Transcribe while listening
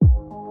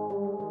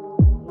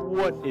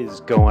What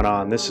is going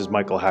on? This is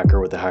Michael Hacker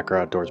with the Hacker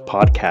Outdoors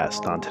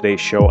podcast. On today's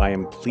show, I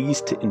am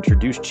pleased to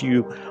introduce to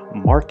you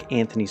Mark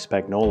Anthony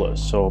Spagnola.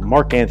 So,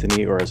 Mark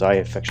Anthony, or as I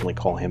affectionately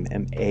call him,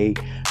 MA,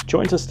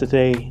 joins us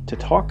today to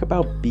talk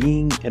about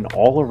being an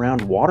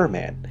all-around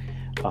waterman.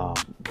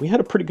 We had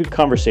a pretty good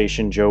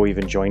conversation. Joe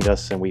even joined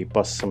us, and we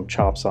bust some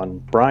chops on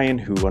Brian,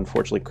 who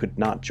unfortunately could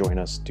not join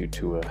us due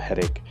to a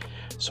headache.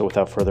 So,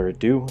 without further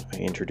ado, I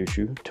introduce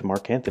you to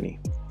Mark Anthony.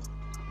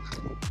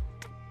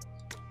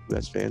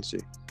 That's fancy.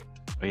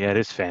 Yeah, it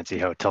is fancy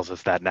how it tells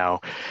us that now.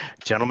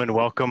 Gentlemen,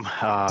 welcome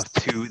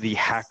to the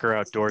Hacker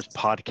Outdoors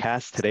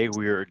podcast. Today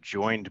we are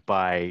joined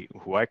by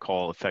who I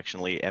call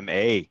affectionately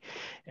MA.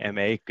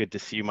 MA, good to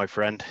see you, my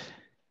friend.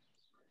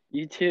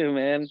 You too,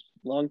 man.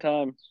 Long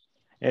time.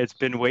 It's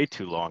been way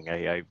too long.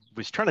 I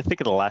was trying to think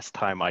of the last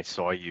time I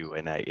saw you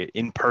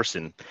in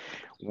person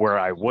where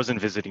I wasn't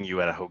visiting you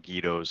at a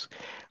Hogitos.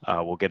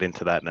 We'll get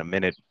into that in a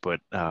minute, but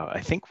I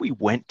think we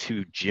went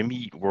to Jimmy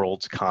Eat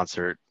World's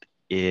concert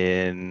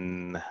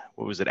in,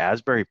 what was it,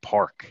 Asbury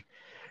Park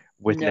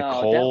with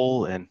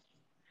Nicole.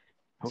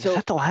 Was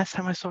that the last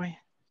time I saw you?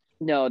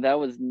 No, that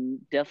was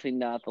definitely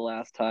not the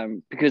last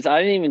time, because I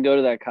didn't even go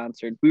to that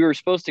concert. We were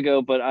supposed to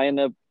go, but I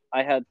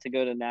had to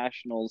go to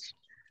nationals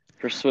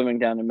for swimming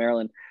down in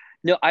Maryland.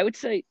 No, I would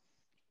say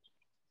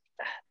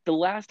the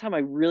last time I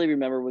really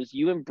remember was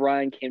you and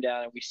Brian came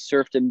down and we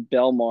surfed in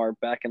Belmar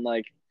back in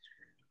like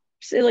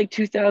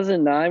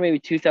 2009, maybe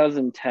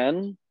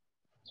 2010.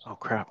 Oh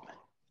crap.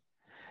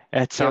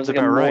 That sounds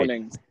about right.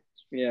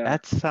 Yeah.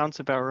 That sounds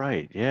about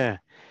right. Yeah.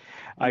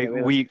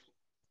 We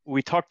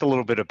talked a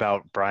little bit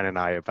about, Brian and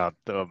I, about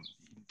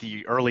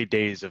the early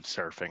days of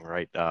surfing,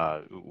 right?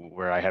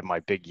 Where I had my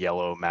big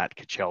yellow Matt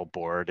Cachell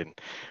board, and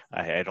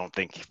I don't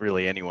think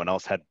really anyone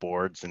else had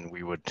boards, and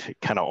we would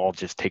kind of all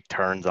just take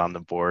turns on the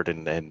board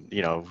and then,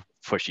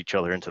 push each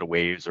other into the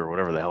waves or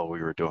whatever the hell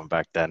we were doing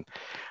back then.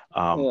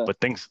 But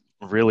things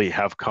really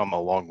have come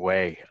a long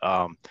way.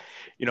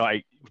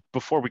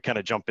 Before we kind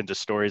of jump into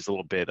stories a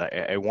little bit,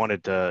 I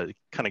wanted to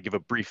kind of give a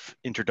brief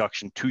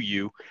introduction to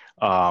you.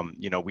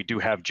 We do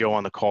have Joe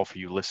on the call for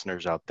you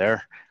listeners out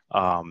there.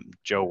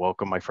 Joe,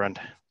 welcome, my friend.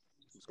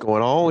 What's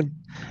going on?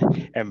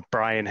 And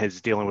Brian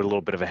is dealing with a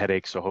little bit of a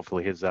headache, so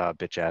hopefully his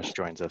bitch ass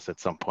joins us at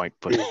some point.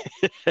 But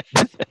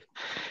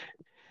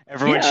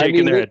everyone's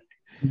shaking their head.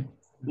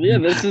 Yeah,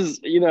 this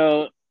is,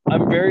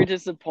 I'm very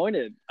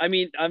disappointed. I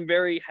mean, I'm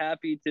very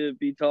happy to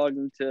be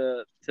talking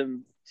to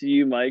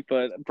you, Mike,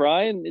 but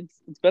Brian,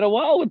 it's been a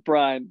while with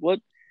Brian.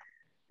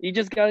 He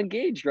just got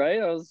engaged, right?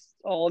 I was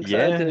all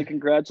excited to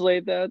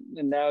congratulate that,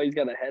 and now he's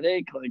got a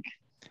headache.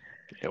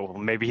 Well,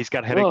 maybe he's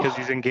got a headache because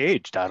he's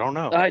engaged. I don't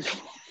know.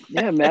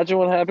 Imagine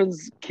what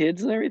happens,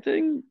 kids and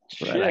everything.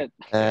 Shit.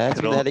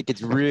 That's when the headache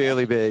gets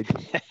really big.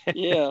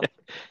 Yeah.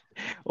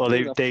 Well,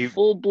 they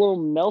full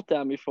blown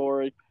meltdown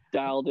before it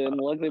dialed in.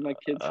 Luckily, my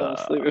kids fell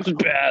asleep. It was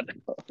bad.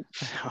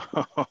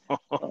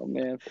 Oh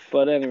man.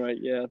 But anyway,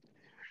 yeah.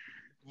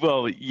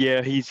 Well,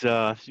 yeah, he's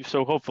so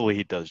hopefully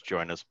he does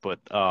join us. But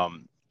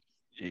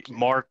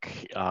Mark,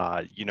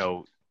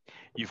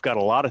 you've got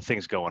a lot of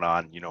things going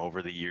on,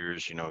 over the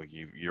years.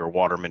 You're a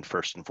waterman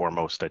first and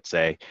foremost, I'd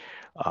say.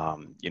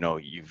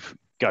 You've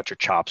got your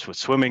chops with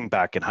swimming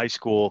back in high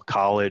school,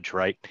 college,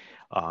 right?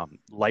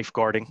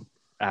 Lifeguarding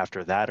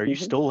after that. Are you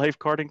still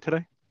lifeguarding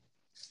today?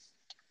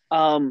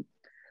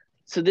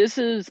 So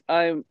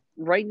I'm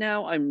right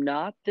now, I'm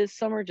not this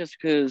summer, just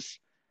because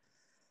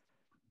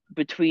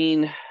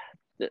between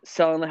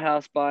selling the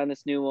house, buying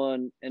this new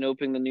one, and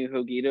opening the new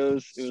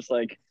Hogitos, it was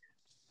like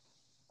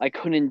I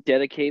couldn't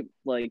dedicate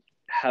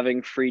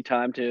having free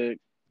time to,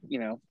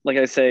 like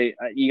I say,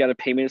 you got to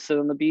pay me to sit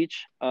on the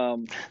beach.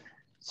 I'm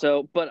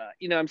still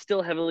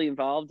heavily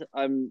involved.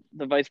 I'm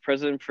the vice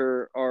president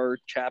for our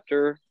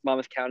chapter,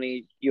 Monmouth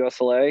County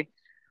USLA.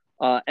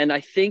 And I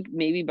think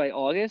maybe by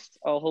August,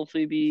 I'll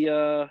hopefully be,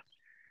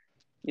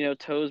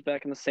 toes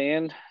back in the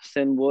sand,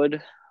 send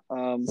wood.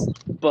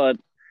 But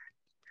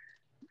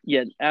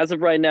yeah, as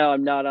of right now,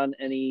 I'm not on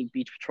any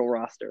beach patrol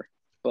roster,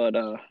 but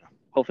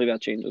hopefully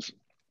that changes.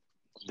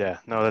 Yeah,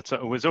 no,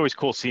 it was always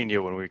cool seeing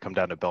you when we come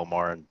down to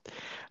Belmar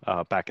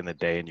and back in the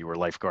day, and you were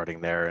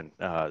lifeguarding there,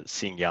 and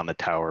seeing you on the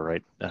tower,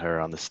 right, or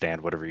on the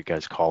stand, whatever you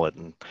guys call it,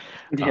 and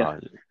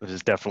it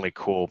was definitely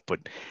cool. But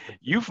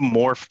you've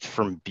morphed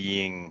from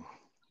being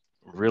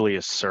really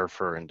a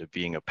surfer into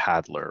being a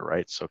paddler,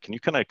 right? So can you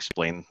kind of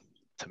explain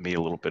to me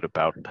a little bit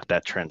about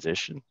that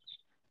transition?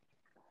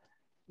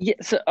 Yeah.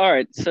 So all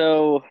right.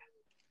 So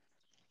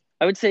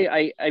I would say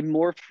I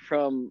morphed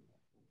from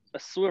a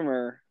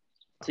swimmer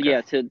to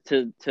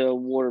a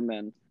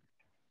waterman,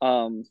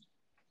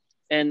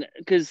 and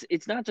because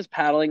it's not just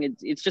paddling,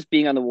 it's just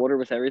being on the water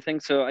with everything.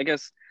 So I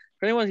guess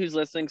for anyone who's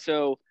listening,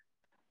 so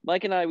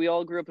Mike and I, we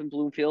all grew up in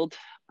Bloomfield,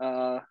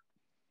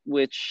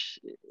 which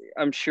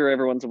I'm sure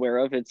everyone's aware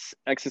of. It's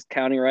Essex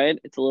County, right?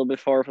 It's a little bit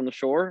far from the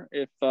shore.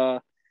 If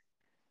you're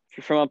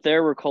from up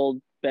there, we're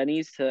called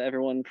Bennies to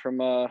everyone from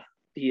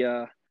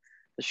the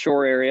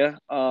shore area.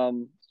 I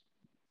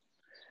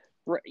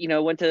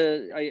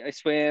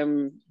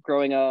swam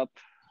growing up,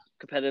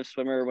 competitive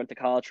swimmer, went to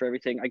college for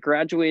everything. I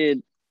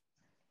graduated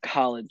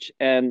college,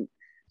 and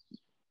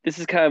this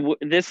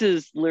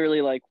is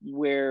literally like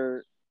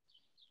where,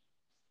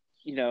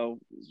 you know,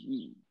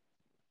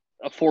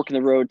 a fork in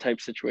the road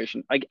type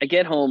situation. I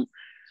get home.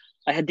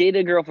 I had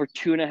dated a girl for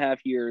 2.5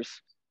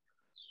 years.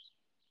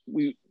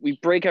 We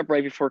break up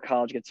right before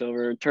college gets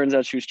over. It turns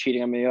out she was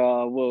cheating on me.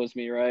 Oh, woe is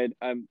me, right?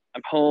 I'm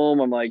home.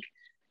 I'm like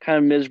kind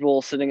of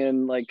miserable, sitting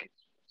in like,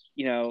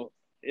 you know,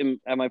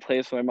 at my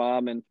place with my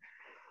mom, and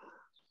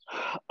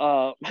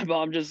my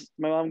mom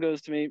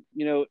goes to me,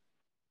 you know,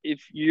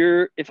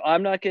 if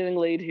I'm not getting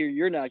laid here,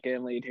 you're not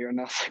getting laid here. And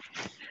I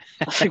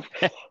was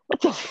like,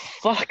 what the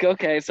fuck?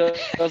 Okay. So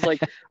I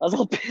was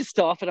all pissed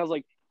off, and I was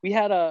like, I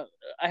had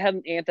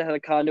an aunt that had a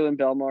condo in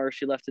Belmar.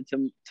 She left it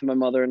to my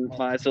mother and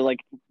my, so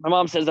like my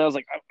mom says that. I was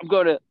like, I'm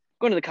going to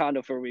the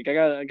condo for a week. I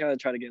gotta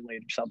try to get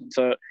laid or something.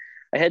 So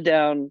I head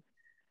down,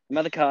 I'm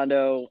at the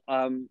condo.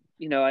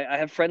 You know, I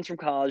have friends from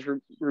college.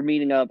 We're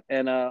meeting up,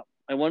 and my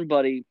one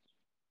buddy,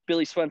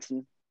 Billy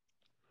Swenson,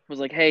 was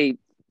like, hey,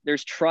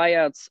 there's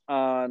tryouts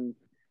on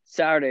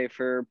Saturday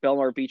for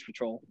Belmar Beach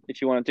Patrol if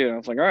you want to do it. And I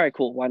was like, all right,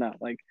 cool, why not?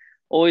 Like,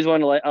 always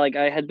wanted to like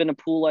I had been a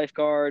pool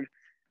lifeguard,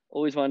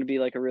 always wanted to be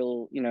like a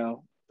real, you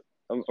know,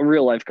 a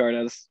real lifeguard,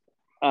 as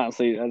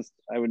honestly as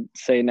I would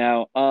say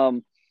now.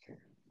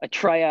 I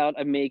try out,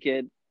 I make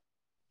it.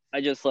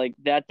 I just like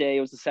that day,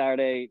 it was a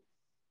Saturday,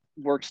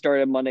 work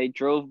started Monday,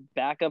 drove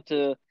back up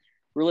to,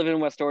 we're living in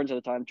West Orange at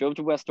the time, drove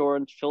to West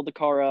Orange, filled the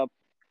car up,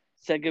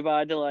 said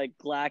goodbye to like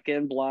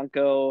Glacken,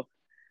 Blanco,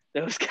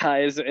 those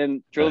guys,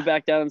 and drove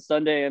back down on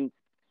Sunday, and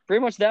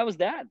pretty much that was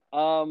that.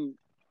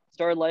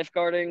 Started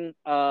lifeguarding.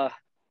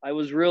 I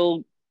was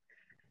real,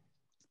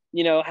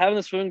 you know, having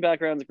the swimming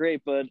background is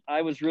great, but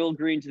I was real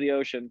green to the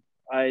ocean.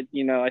 I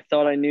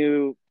thought I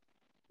knew,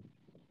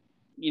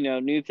 you know,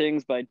 new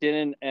things, but I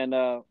didn't, and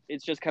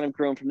it's just kind of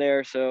grown from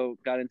there. So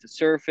got into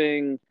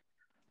surfing.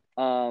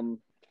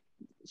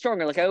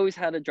 Stronger. Like I always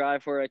had a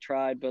drive for it. I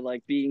tried, but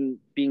like being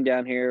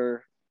down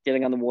here,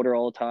 getting on the water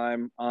all the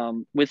time,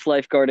 with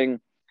lifeguarding,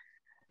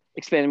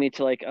 expanded me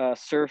to like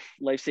surf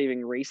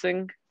life-saving racing,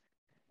 and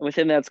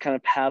within that's kind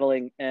of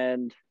paddling.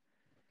 And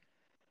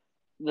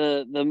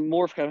the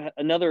more kind of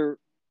another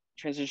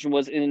transition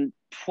was in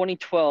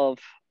 2012.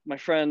 My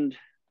friend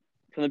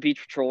from the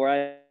Beach Patrol,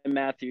 Ryan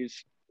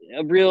Matthews,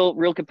 a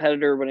real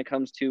competitor when it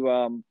comes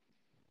to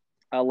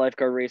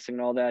lifeguard racing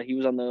and all that. He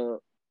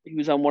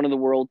was on one of the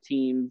world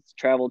teams,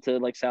 traveled to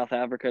like South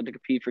Africa to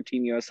compete for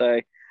Team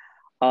USA.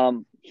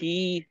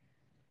 He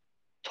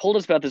told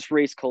us about this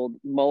race called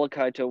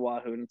Molokai to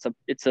Oahu, and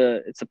it's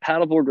a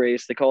paddleboard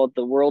race. They call it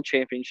the World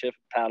Championship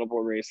of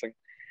Paddleboard Racing,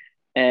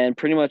 and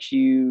pretty much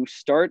you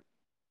start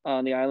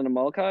on the island of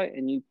Molokai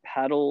and you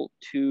paddle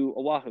to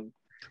Oahu,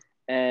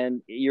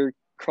 and you're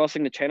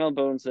crossing the Channel of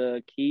Bones,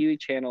 the Kiwi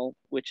Channel,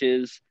 which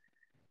is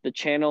the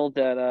channel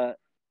that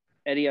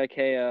Eddie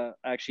Ikea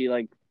actually,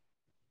 like,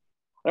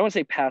 I don't want to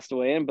say passed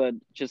away in, but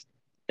just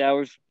that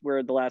was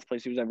where the last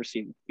place he was ever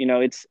seen. You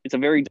know, it's a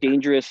very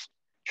dangerous,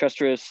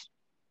 treacherous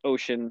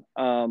ocean,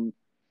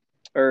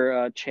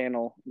 or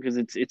channel, because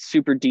it's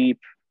super deep,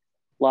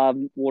 a lot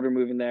of water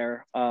moving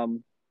there.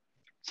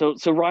 So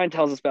Ryan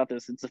tells us about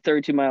this. It's a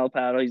 32-mile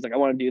paddle. He's like, I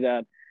want to do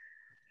that.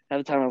 At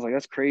the time, I was like,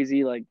 that's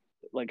crazy. Like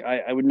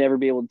I would never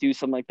be able to do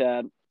something like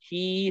that.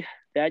 He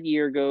that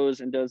year goes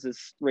and does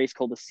this race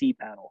called the Sea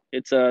Paddle.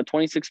 It's a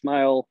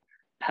 26-mile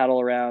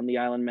paddle around the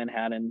island of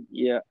Manhattan.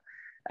 Yeah.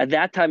 At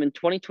that time in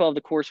 2012,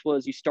 the course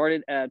was, you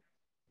started at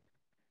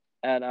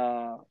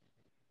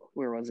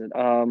where was it?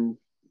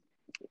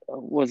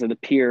 Was it a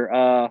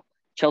pier?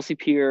 Chelsea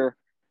Pier,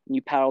 and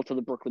you paddle to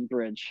the Brooklyn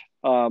Bridge.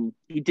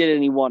 He did it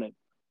and he won it.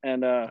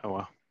 And Oh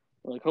wow.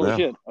 we're like, holy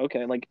shit.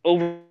 Okay. Like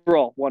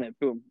overall won it.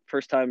 Boom.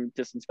 First time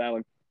distance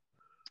paddling.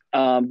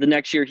 The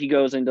next year he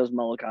goes and does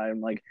Molokai.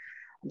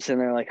 I'm sitting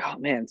there like, oh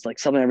man, it's like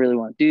something I really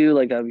want to do.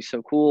 Like that'd be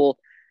so cool.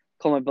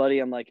 Call my buddy.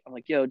 I'm like,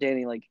 yo,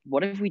 Danny, like,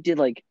 what if we did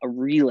like a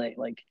relay?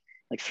 Like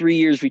 3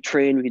 years we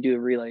trained, we could do a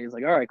relay. He's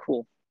like, all right,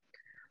 cool.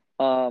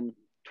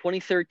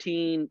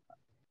 2013,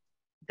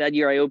 that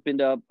year I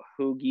opened up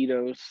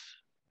Hogitos.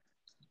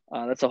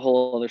 That's a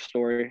whole other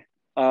story.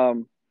 A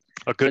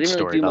good really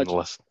story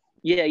nonetheless.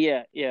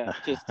 Yeah.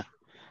 Just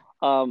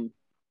and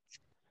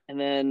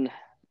then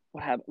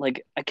what happened?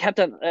 Like I kept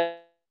on.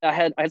 I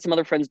had some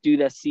other friends do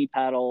that sea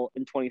paddle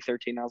in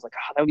 2013. I was like,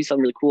 that would be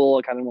something really cool.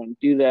 I kind of want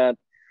to do that.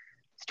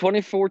 So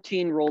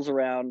 2014 rolls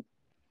around,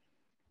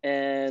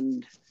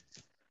 and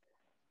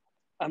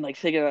I'm like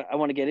thinking, I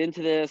want to get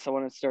into this. I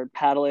want to start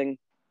paddling,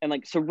 and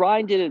like so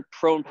Ryan did it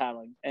prone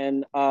paddling,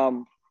 and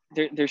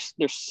there's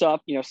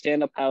SUP, you know,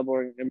 stand up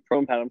paddleboarding and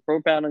prone paddling.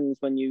 Prone paddling is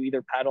when you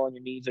either paddle on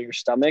your knees or your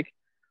stomach.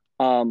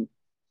 And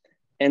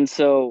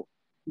so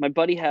my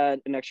buddy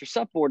had an extra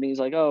SUP board, and he's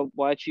like, oh,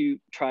 why don't you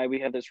try? We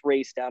have this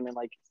race down in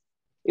like,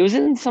 it was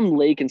in some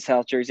lake in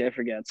South Jersey, I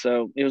forget.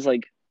 So it was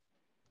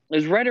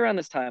right around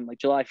this time, like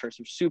July 1st. It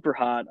was super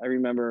hot. I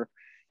remember.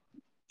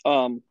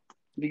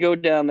 We go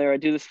down there. I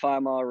do this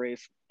 5-mile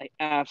race. I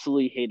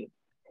absolutely hate it.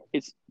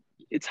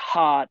 It's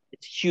hot.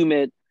 It's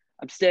humid.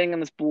 I'm standing on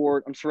this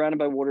board. I'm surrounded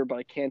by water, but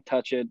I can't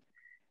touch it.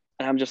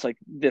 And I'm just like,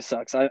 this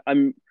sucks.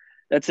 I'm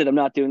that's it. I'm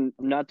not doing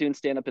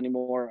stand up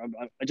anymore.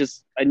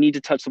 I need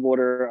to touch the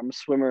water. I'm a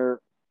swimmer,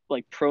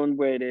 like prone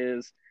way it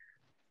is.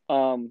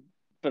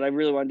 But I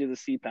really want to do the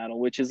sea paddle,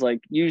 which is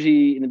like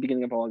usually in the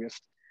beginning of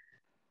August.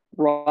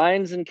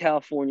 Ryan's in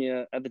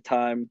California at the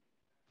time.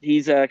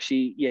 He's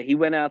actually, yeah, he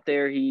went out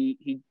there.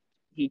 He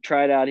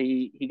tried out.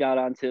 He got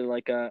onto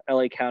like a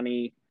LA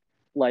County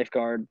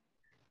lifeguard.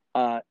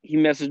 He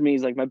messaged me.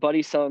 He's like, my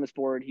buddy's selling this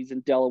board. He's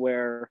in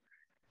Delaware.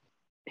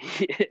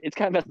 It's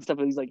kind of messed up.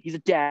 But he's like, he's a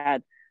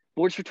dad.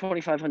 Boards for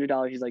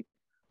 $2,500. He's like,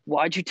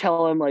 why'd you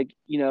tell him, like,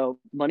 you know,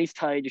 money's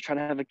tight. You're trying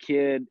to have a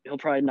kid. He'll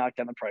probably knock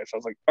down the price. I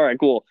was like, all right,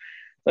 cool.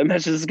 So I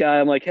messaged this guy.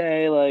 I'm like,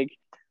 hey, like,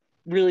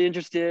 really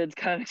interested. It's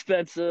kind of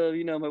expensive.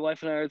 You know, my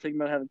wife and I are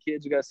thinking about having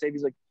kids. We got to save.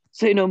 He's like,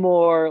 say no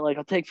more. Like,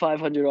 I'll take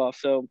 500 off.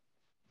 So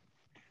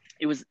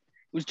it was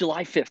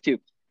July 5th too.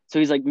 So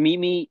he's like, meet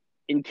me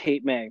in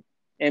Cape May.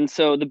 And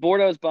so the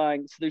board I was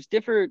buying, so there's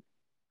different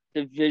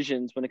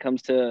divisions when it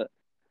comes to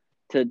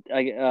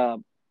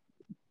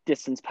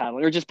distance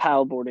paddling or just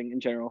paddle boarding in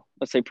general.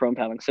 Let's say prone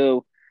paddling.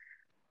 So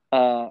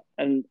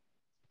and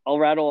I'll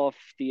rattle off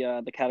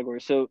the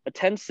categories. So a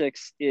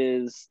 10-6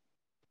 is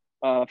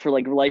for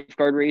like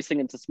lifeguard racing.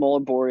 It's a smaller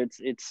board.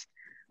 It's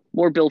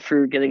more built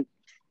for getting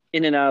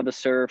in and out of the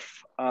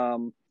surf.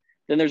 Then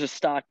there's a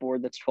stock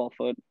board that's 12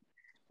 foot.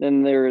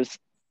 Then there's,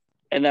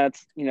 and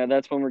that's, you know,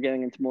 that's when we're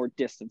getting into more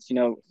distance. You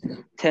know,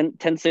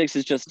 10-6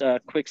 is just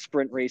quick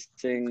sprint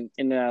racing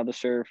in and out of the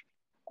surf.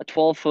 A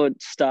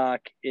 12-foot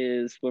stock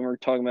is when we're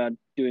talking about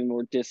doing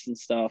more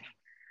distance stuff.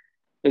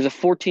 There's a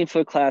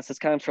 14-foot class that's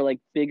kind of for like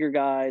bigger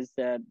guys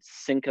that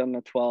sink on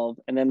the 12.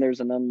 And then there's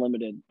an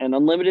unlimited. And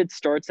unlimited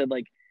starts at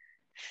like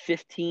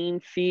 15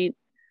 feet.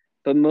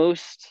 But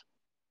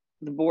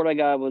the board I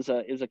got was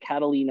it was a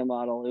Catalina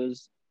model.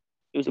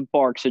 It was a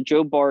Bark. So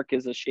Joe Bark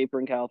is a shaper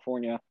in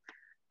California.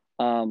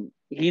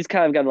 He's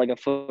kind of got like a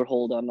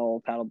foothold on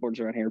all paddle boards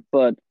around here.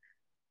 But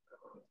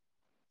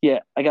yeah,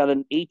 I got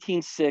an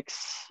 18.6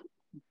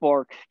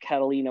 Bark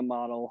Catalina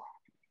model.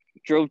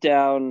 Drove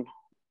down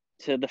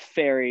to the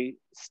ferry.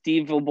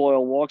 Steve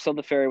O'Boyle walks on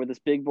the ferry with this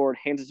big board,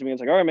 hands it to me. I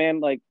was like, all right, man,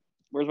 like,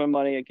 where's my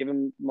money? I give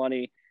him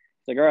money.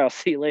 He's like, all right, I'll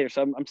see you later.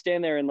 So I'm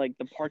standing there in like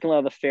the parking lot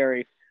of the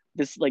ferry,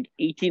 this like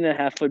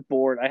 18.5-foot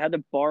board. I had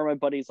to borrow my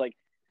buddy's like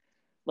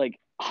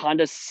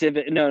Honda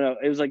Civic. No,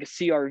 it was like a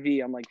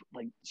CRV. I'm like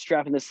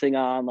strapping this thing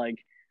on, like,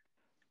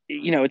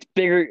 you know, it's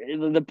bigger.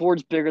 The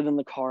board's bigger than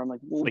the car. I'm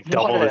like, well, Like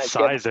double the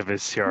size of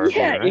his CRV,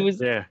 yeah, right? it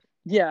was.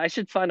 Yeah, I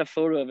should find a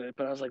photo of it.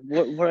 But I was like,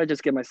 what did I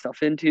just get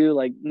myself into?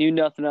 Like, knew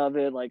nothing of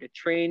it. Like, a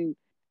train.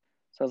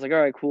 So I was like, all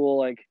right, cool.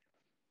 Like,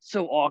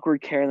 so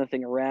awkward carrying the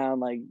thing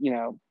around, like, you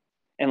know,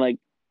 and like,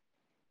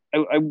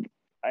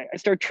 I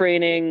start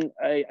training.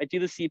 I do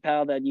the sea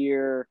paddle that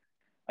year.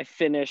 I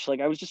finish. Like,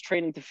 I was just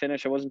training to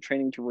finish. I wasn't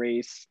training to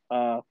race.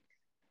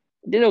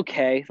 Did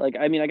okay. Like,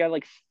 I mean, I got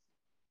like,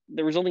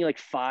 there was only like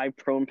 5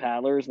 prone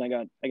paddlers,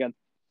 and I got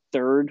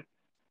third.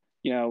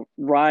 You know,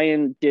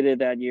 Ryan did it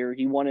that year.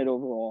 He won it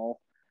overall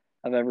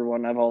of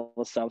everyone, of all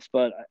the subs.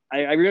 But I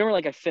remember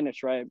like I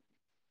finished, right?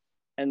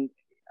 And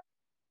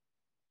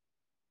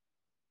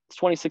it's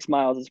 26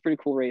 miles. It's a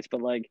pretty cool race.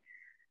 But like,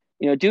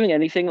 you know, doing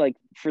anything like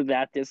for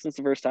that distance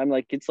the first time,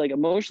 like it's like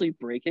emotionally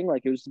breaking.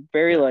 Like it was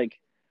very like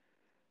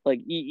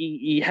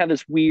you have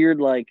this weird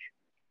like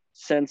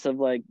sense of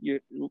like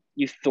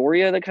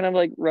euphoria that kind of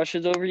like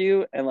rushes over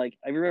you. And like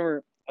I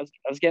remember I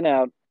was getting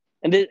out.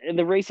 And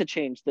the race had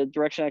changed. The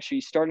direction actually,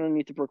 you start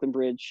underneath the Brooklyn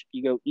Bridge,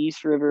 you go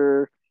East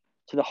River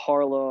to the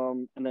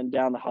Harlem, and then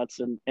down the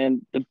Hudson.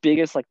 And the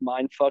biggest like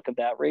mind fuck of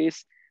that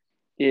race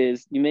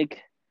is when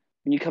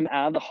you come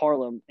out of the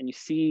Harlem and you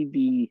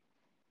see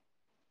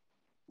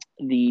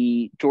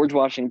the George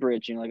Washington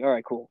Bridge, and you're like, all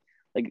right, cool.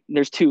 Like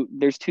there's two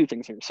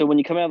things here. So when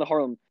you come out of the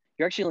Harlem,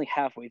 you're actually only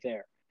halfway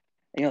there,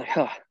 and you're like,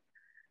 oh,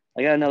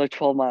 I got another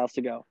 12 miles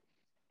to go.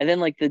 And then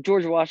like the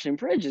George Washington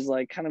Bridge is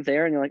like kind of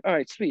there, and you're like, all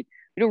right, sweet.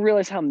 You don't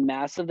realize how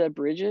massive that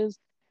bridge is,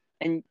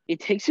 and it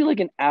takes you like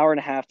an hour and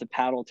a half to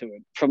paddle to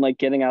it from like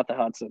getting out the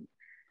Hudson.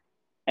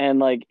 And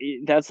like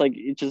that's like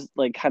it just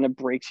like kind of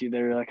breaks you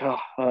there. You're like, oh,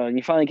 and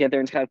you finally get there,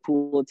 and it's kind of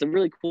cool. It's a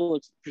really cool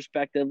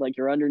perspective. Like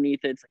you're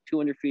underneath it, it's like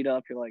 200 feet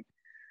up. You're like,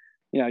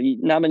 you know,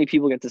 not many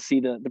people get to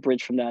see the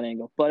bridge from that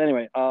angle. But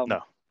anyway,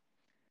 No,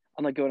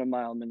 I'm like going a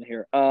mile a minute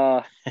here.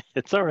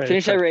 it's all right.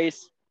 Finish that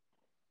race.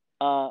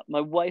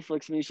 My wife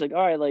looks at me. She's like,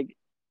 all right, like,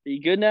 are you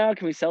good now?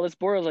 Can we sell this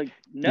board? I was like,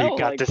 no. You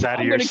got like, this out of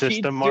I'm your gonna keep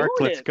system, Mark.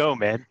 doing Let's it. go,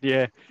 man.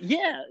 Yeah.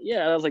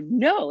 Yeah. I was like,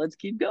 no, let's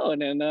keep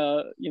going. And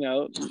you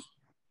know,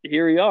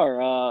 here we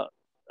are.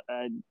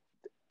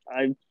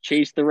 I've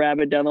chased the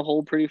rabbit down the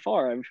hole pretty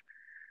far.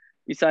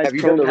 Besides Have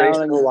you done prone the race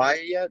in pounding,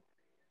 Hawaii yet?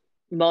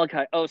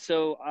 Molokai. Oh,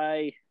 so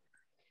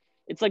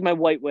it's like my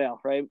white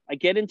whale, right? I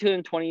get into it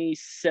in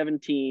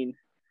 2017.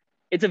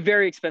 It's a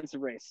very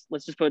expensive race.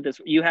 Let's just put it this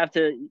way.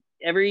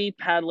 Every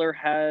paddler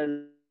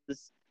has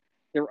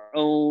their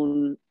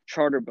own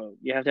charter boat.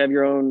 You have to have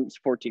your own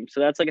support team. So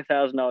that's like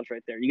 $1,000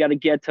 right there. You got to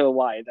get to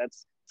Hawaii.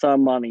 That's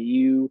some money.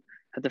 You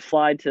have to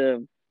fly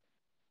to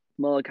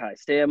Molokai,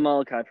 stay at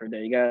Molokai for a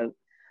day. You got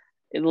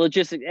it.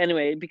 Logistic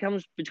anyway. It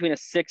becomes between a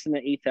 $6,000 and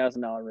an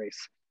 $8,000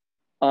 race.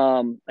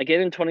 I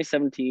get in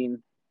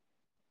 2017.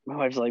 My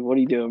wife's like, "What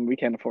are you doing? We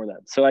can't afford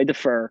that." So I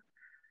defer.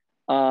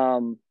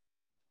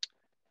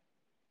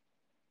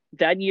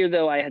 That year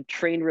though, I had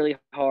trained really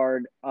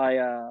hard.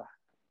 I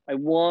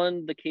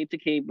won the Cape to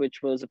Cape,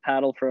 which was a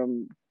paddle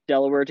from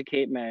Delaware to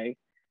Cape May,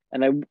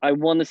 and I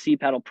won the Sea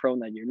Paddle Prone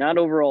that year, not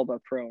overall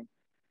but Prone.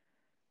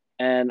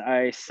 And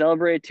I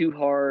celebrated too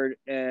hard,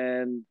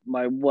 and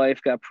my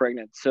wife got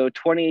pregnant. So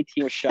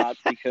 2018 was shot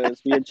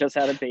because we had just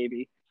had a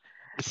baby.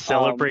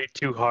 Celebrate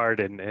too hard,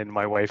 and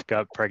my wife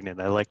got pregnant.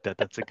 I like that.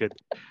 That's a good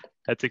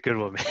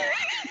one, man.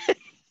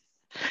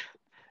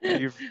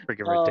 You're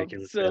freaking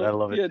ridiculous, man. I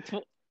love it. Yeah,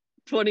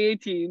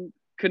 2018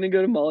 couldn't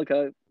go to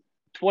Molokai.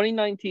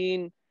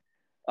 2019,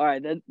 all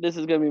right, this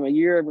is gonna be my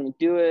year. I'm gonna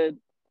do it.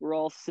 We're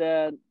all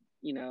set.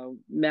 You know,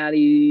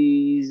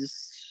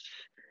 Maddie's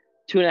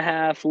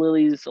 2.5.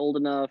 Lily's old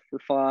enough. We're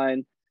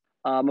fine.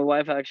 My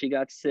wife actually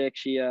got sick.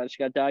 She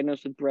got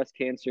diagnosed with breast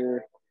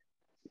cancer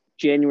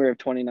January of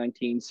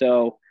 2019.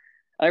 So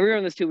I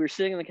remember this too. We were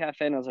sitting in the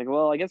cafe and I was like,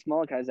 well, I guess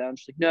Molokai's out. And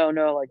she's like,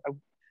 no, like I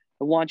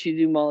want you to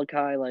do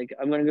Molokai. Like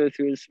I'm gonna go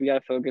through this. We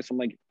gotta focus. I'm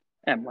like,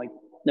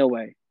 no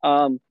way.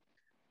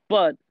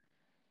 But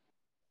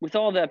with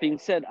all that being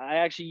said, I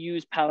actually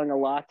use paddling a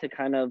lot to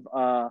kind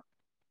of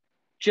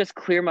just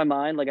clear my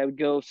mind. Like I would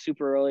go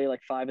super early,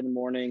 like 5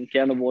 a.m,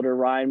 get on the water.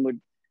 Ryan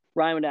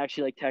would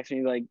actually like text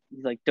me like,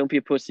 he's like, don't be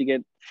a pussy,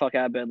 get fuck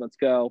out of bed, let's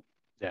go.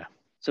 Yeah.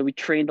 So we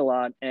trained a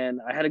lot and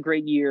I had a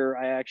great year.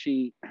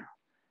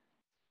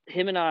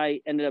 Him and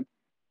I ended up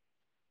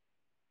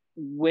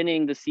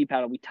winning the sea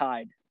paddle. We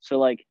tied. So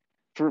like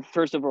for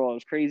first overall, it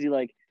was crazy.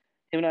 Like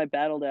him and I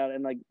battled out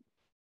and like,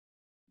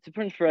 to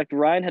put in perspective,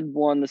 Ryan had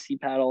won the sea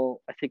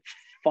paddle, I think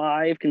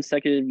 4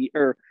 consecutive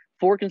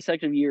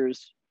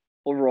years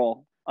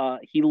overall.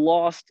 He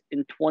lost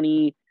in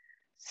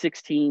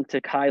 2016 to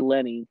Kai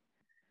Lenny,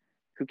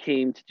 who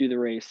came to do the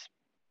race.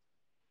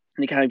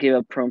 And he kind of gave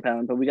up prone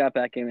paddling, but we got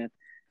back in it.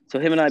 So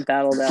him and I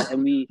battled out,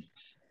 and we,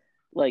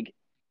 like,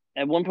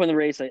 at one point in the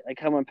race, I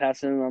come on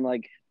past him, and I'm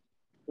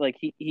like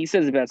he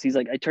says it best. He's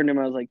like, I turned to him,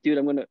 and I was like, dude,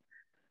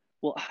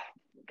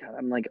 God,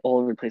 I'm like all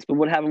over the place. But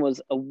what happened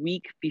was a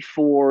week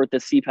before the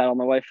sea paddle,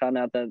 my wife found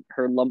out that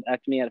her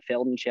lumpectomy had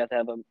failed and she had to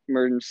have an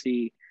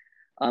emergency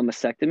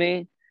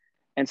mastectomy.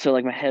 And so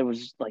like my head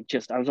was like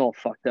I was all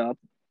fucked up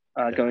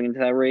going into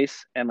that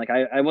race. And like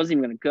I wasn't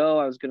even gonna go.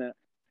 I was gonna,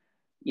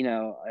 you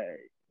know,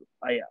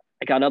 I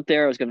got up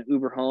there, I was gonna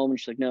Uber home and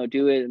she's like, no,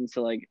 do it. And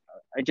so like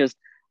I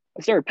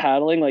started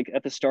paddling like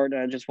at the start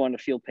and I just wanted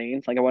to feel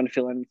pain. Like I wanted to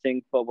feel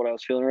anything but what I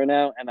was feeling right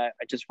now. And I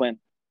just went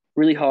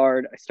really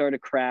hard. I started to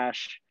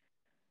crash,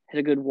 hit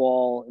a good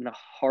wall in the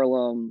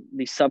Harlem.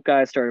 These sup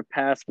guys started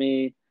past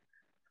me.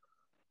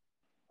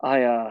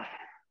 I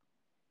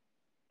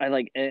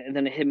like, and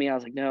then it hit me. I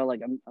was like, no,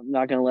 like, I'm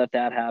not going to let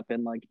that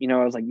happen. Like, you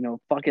know, I was like, you know,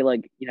 fuck it.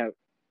 Like, you know,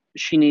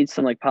 she needs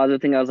some like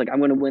positive thing. I was like, I'm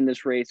going to win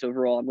this race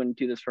overall. I'm going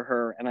to do this for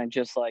her. And I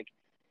just like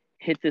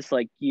hit this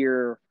like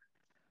gear,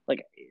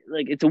 like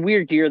it's a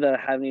weird gear that I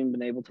haven't even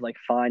been able to like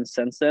find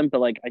since then. But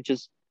like, I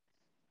just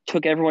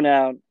took everyone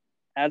out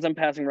as I'm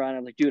passing Ryan. I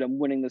was like, dude, I'm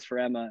winning this for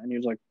Emma. And he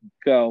was like,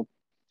 go.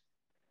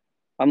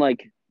 I'm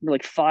like, we're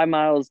like 5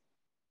 miles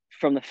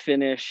from the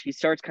finish. He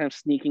starts kind of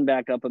sneaking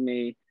back up on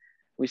me.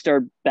 We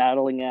start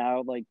battling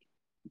out, like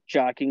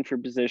jockeying for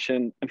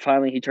position. And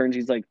finally he turns,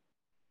 he's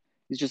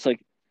just like,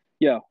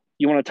 yo,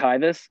 you want to tie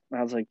this? And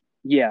I was like,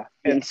 yeah.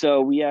 And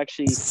so we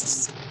actually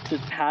just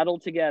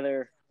paddled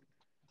together,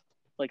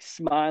 like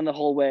smiling the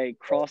whole way,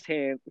 cross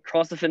the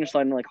finish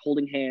line, and like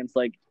holding hands,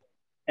 like,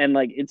 and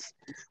like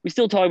we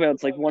still talk about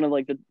it's like one of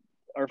like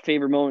our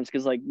favorite moments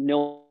because like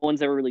no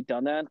one's ever really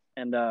done that.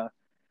 And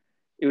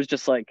it was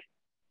just like,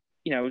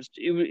 you know,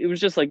 it was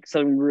just like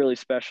something really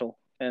special.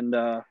 And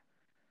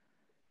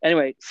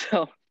anyway,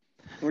 so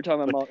we're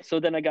talking about so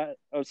then I got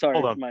sorry,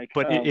 hold on, Mike.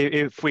 But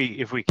if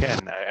we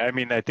can, I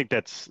mean, I think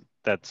that's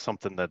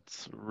something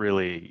that's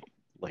really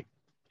like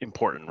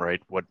important,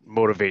 right? What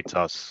motivates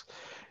us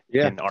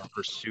in our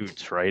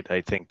pursuits, right?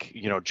 I think,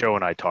 you know, Joe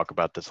and I talk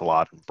about this a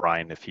lot, and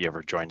Brian, if he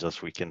ever joins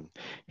us, we can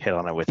hit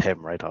on it with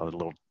him, right? A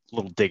little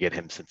dig at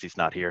him since he's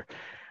not here.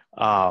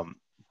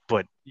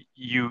 But if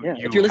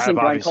you're listening,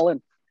 Brian, call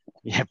in.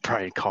 Yeah,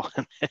 Brian, call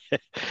in.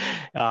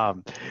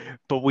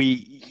 But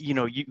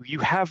you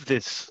have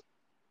this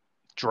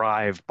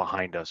drive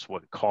behind us,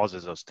 what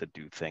causes us to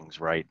do things,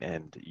 right?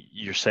 And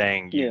you're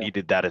saying you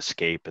needed that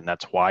escape, and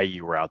that's why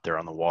you were out there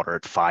on the water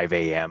at 5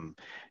 a.m.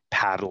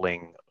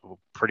 paddling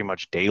pretty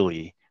much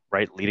daily,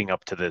 right? Leading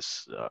up to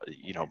this,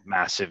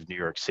 massive New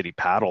York City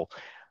paddle.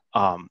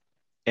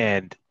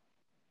 And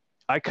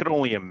I could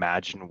only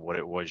imagine what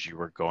it was you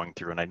were going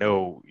through. And I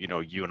know, you know,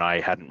 you and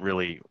I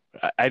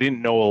I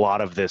didn't know a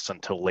lot of this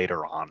until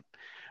later on.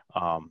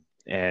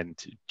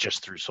 And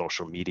just through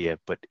social media,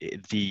 but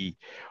the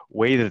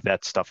way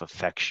that stuff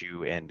affects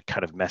you and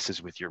kind of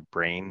messes with your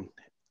brain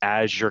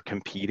as you're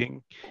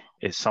competing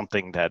is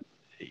something that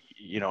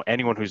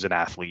anyone who's an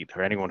athlete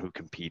or anyone who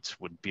competes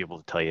would be able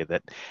to tell you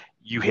that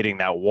you hitting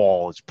that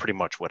wall is pretty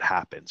much what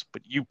happens,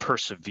 but you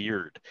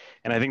persevered.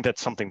 And I think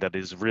that's something that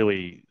is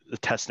really a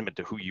testament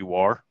to who you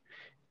are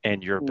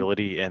and your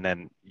ability, and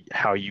then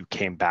how you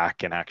came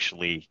back and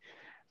actually,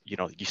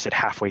 you said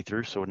halfway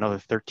through, so another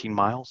 13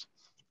 miles.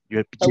 You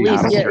at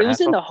least, yeah, it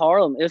was in the the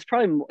Harlem. It was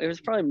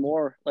probably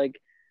more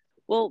like,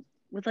 well,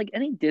 with like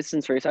any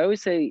distance race, I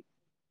always say,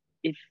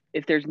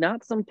 if there's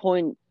not some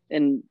point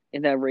in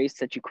that race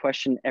that you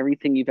question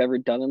everything you've ever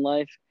done in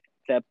life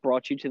that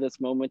brought you to this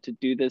moment to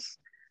do this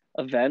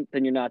event,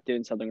 then you're not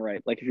doing something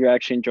right. Like if you're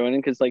actually enjoying it,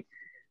 because like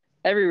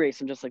every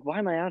race, I'm just like, why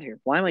am I out here?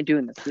 Why am I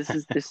doing this? This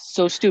is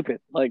so stupid.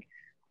 Like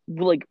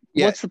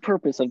Yeah. what's the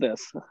purpose of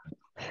this?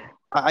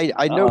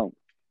 I know.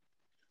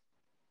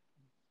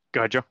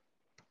 Go ahead, Joe.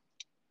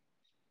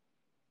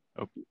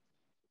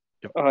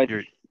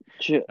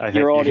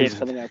 Your audio is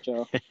coming out,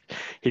 Joe.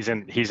 He's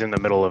in the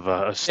middle of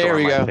a storm. There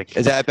we go. I think.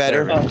 Is that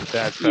better?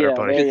 That's better,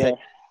 buddy.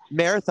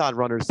 Marathon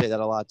runners say that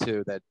a lot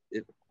too. That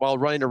while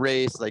running a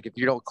race, like if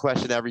you don't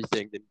question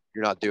everything, then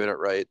you're not doing it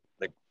right.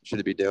 Like,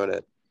 shouldn't be doing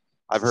it.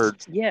 I've heard.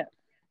 Yeah.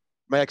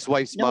 My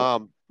ex-wife's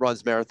mom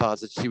runs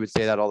marathons, and she would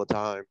say that all the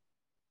time.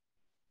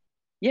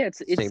 Yeah,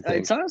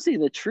 it's honestly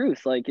the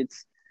truth. Like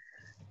it's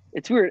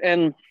weird,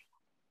 and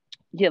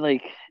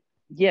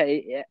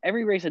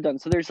every race I've done.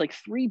 So there's like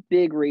 3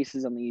 big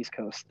races on the East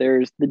Coast.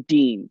 There's the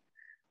Dean,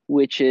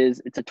 which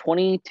it's a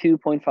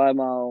 22.5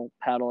 mile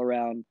paddle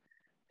around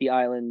the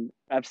island,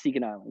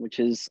 Absecon Island, which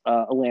is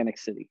Atlantic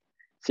City.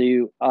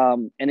 So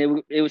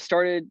and it was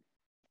started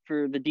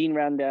for the Dean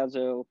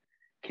Randazzo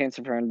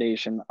Cancer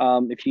Foundation.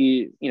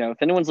 If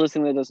anyone's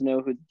listening that doesn't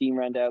know who Dean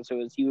Randazzo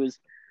is, he was,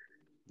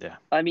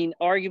 I mean,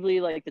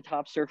 arguably like the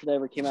top surfer that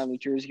ever came out of New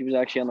Jersey. He was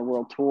actually on the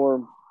world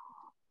tour.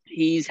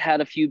 He's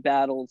had a few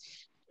bouts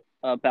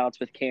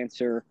with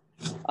cancer.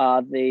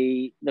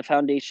 The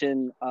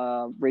foundation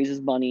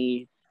raises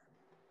money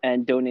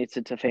and donates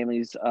it to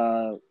families,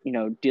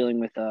 dealing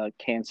with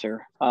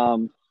cancer.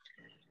 But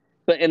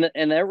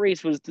that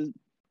race was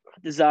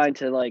designed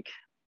to like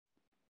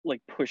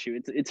push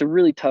you. It's a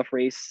really tough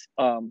race.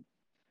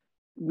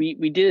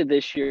 We did it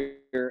this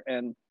year,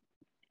 and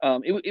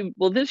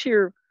this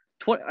year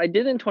I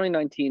did it in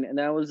 2019, and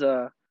that was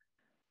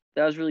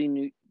really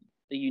new.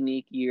 A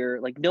unique year.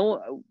 Like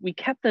not that we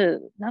kept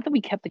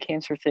the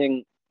cancer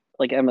thing,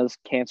 like Emma's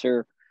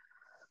cancer,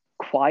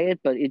 quiet,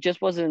 but it just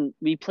wasn't.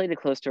 We played it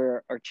close to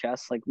our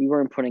chest. Like we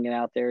weren't putting it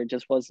out there. It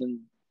just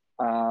wasn't.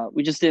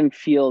 We just didn't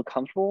feel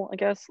comfortable, I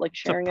guess, like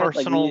sharing it.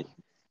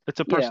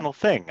 It's a personal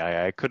thing.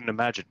 I couldn't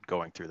imagine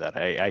going through that.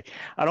 I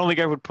don't think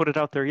I would put it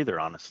out there either,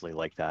 honestly,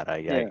 like that.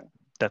 I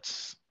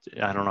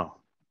don't know.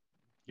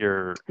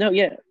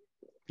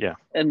 Yeah.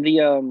 And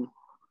the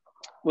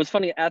what's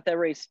funny at that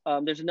race,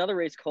 there's another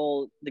race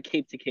called the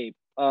Cape to Cape.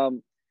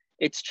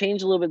 It's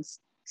changed a little bit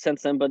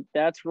since then, but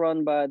that's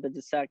run by the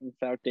DeSatnick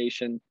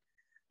Foundation.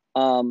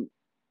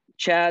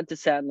 Chad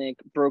DeSatnick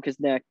broke his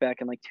neck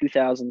back in like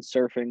 2000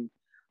 surfing.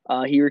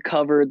 He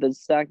recovered. The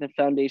DeSatnick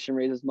Foundation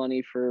raises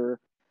money for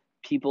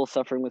people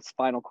suffering with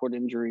spinal cord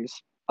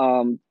injuries.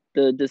 The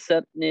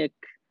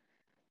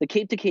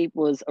Cape to Cape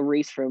was a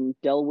race from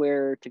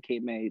Delaware to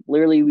Cape May.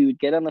 Literally, we would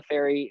get on the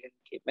ferry in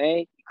Cape May,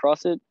 you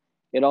cross it,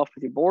 get off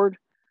with your board,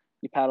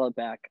 you paddle it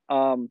back.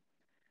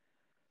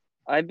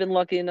 I've been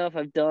lucky enough.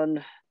 I've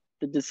done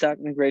the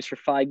DeSatnick race for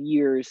 5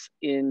 years.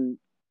 In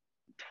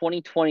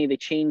 2020, they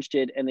changed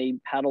it and they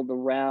paddled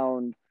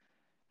around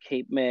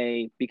Cape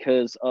May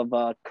because of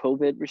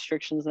COVID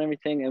restrictions and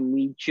everything. And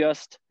we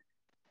just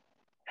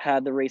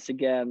had the race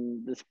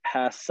again this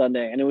past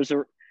Sunday, and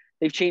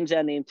they've changed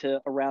that name to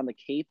Around the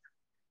Cape.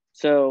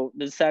 So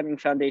the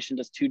DeSatnick Foundation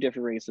does 2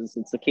 different races.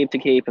 It's the Cape to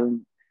Cape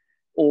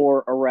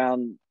or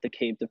Around the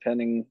Cape,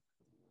 depending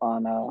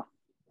on how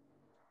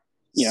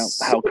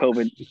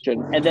COVID should.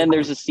 And then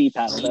there's a sea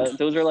paddle.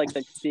 Those are like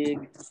the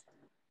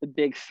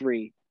big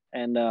 3.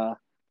 And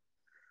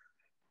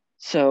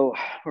so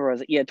where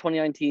was it? Yeah,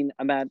 2019.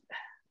 I'm at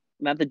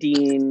the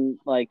Dean.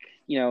 Like,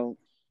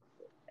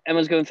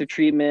 Emma's going through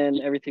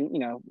treatment, everything.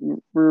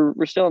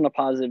 We're still on a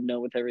positive note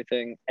with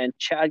everything. And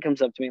Chad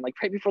comes up to me like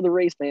right before the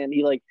race, man.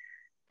 He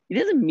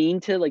doesn't mean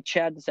to, like,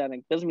 Chad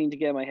DeSatnick doesn't mean to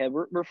get in my head.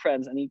 We're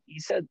friends. And he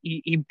said,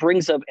 he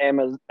brings up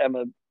Emma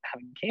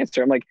having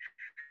cancer. I'm like,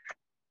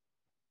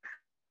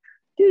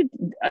 dude,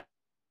 I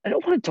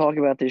don't want to talk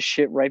about this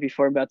shit right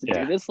before I'm about to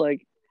do this.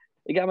 Like,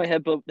 it got my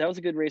head, but that was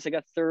a good race. I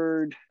got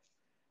 4th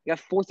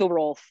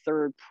overall,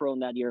 3rd pro in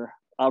that year.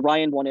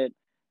 Ryan won it.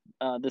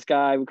 This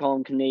guy, we call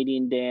him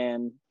Canadian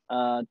Dan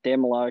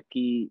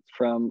Malarkey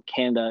from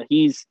Canada.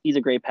 He's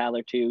a great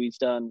paddler too. He's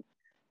done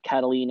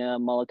Catalina,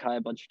 Molokai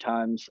a bunch of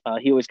times.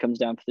 He always comes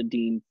down for the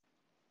Dean.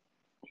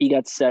 He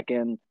got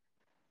 2nd,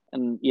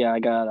 and I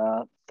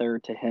got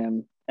 3rd to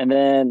him. And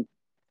then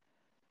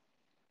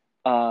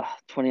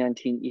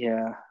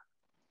 2019,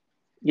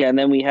 and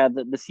then we had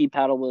the sea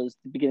paddle was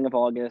the beginning of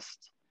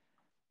August,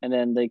 and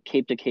then the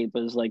Cape to Cape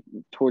was like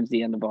towards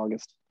the end of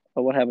August.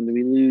 But what happened? Did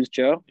we lose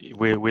Joe?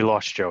 We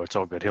lost Joe. It's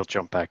all good. He'll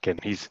jump back in.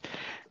 He's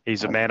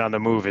a man on the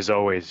move as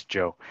always,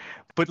 Joe.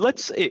 But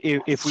let's,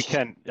 if we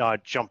can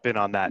jump in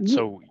on that.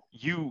 So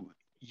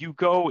you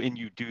go and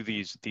you do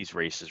these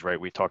races, right?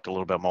 We talked a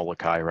little about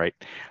Molokai, right?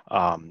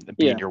 Being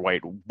Yeah. your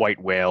white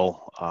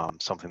whale,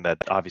 something that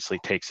obviously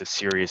takes a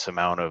serious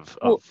amount of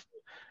Well,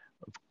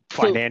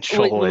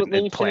 financial let me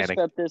and finish planning.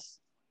 about this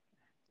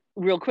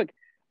real quick.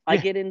 I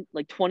Yeah. get in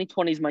like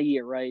 2020 is my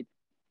year, right?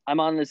 I'm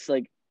on this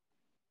like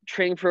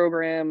training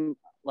program,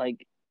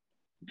 like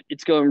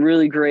it's going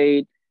really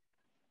great.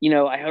 You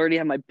know, I already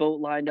have my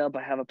boat lined up.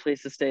 I have a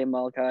place to stay in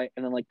Molokai,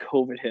 and then like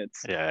COVID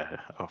hits Yeah,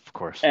 of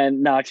course.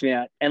 and knocks me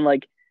out. And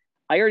like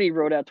I already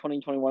wrote out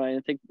 2021. I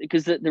didn't think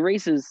because the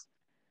race is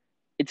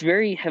it's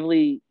very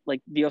heavily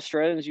like the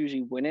Australians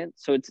usually win it,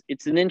 so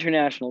it's an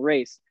international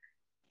race.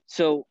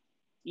 So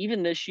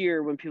even this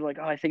year, when people are like,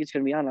 oh, I think it's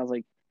going to be on, I was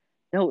like,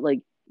 no, like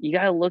you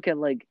got to look at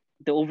like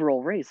the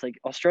overall race. Like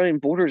Australian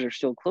borders are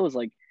still closed.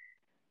 Like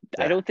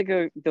I Yeah. don't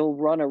think they'll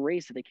run a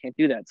race if they can't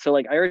do that. So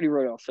like I already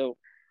wrote off. So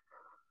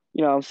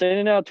you know, I'm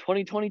saying now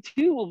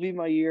 2022 will be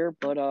my year,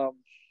 but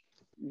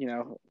you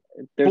know,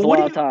 there's But a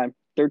lot of time.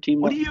 13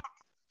 what do months. you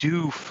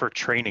do for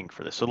training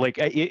for this? So like,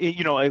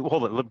 you know,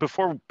 hold on,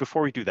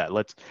 before we do that,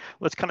 let's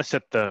kind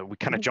of we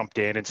kind of jumped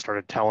in and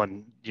started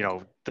telling, you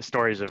know, the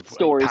stories of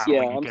Stories. Yeah,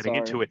 paddling and I'm getting sorry.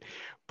 into it.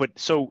 But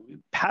so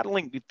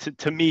paddling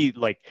to me,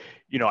 like,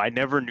 you know, I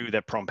never knew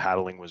that prone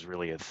paddling was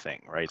really a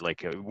thing, right?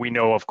 Like we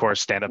know, of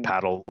course, stand-up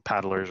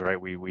paddlers, right?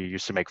 We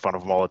used to make fun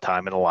of them all the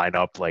time in a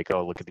lineup, like,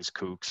 oh, look at these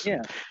kooks, and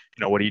Yeah.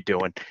 you know, what are you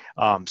doing?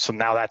 So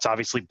now that's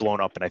obviously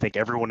blown up, and I think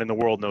everyone in the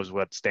world knows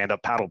what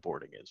stand-up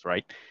paddleboarding is,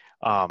 right?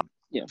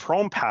 Yeah.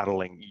 Prone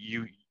paddling,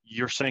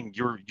 you're saying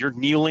you're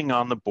kneeling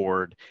on the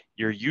board,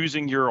 you're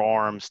using your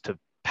arms to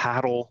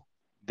paddle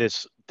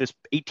this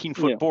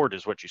 18-foot Yeah. board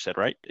is what you said,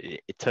 right?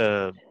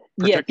 To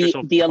Yeah. project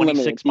yourself The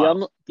unlimited. 26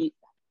 miles.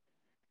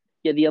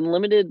 The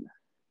unlimited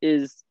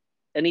is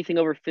anything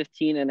over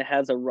 15 and it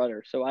has a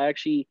rudder. So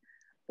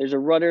there's a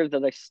rudder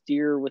that I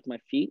steer with my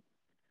feet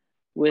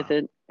with Wow.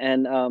 it,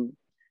 and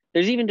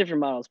there's even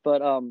different models,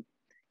 but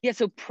yeah.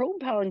 So prone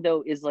paddling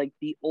though is like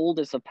the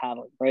oldest of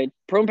paddling, right?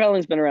 Prone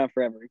paddling's been around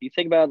forever. If you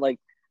think about it, like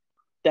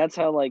that's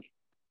how like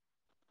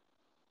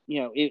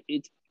you know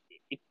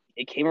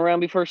it came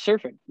around before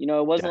surfing. You know,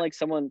 it wasn't Yeah. like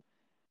someone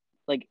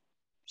like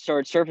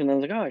started surfing and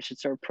was like, oh, I should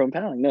start prone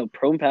paddling. No,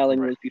 prone paddling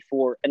Right. was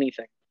before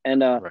anything.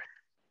 And Right.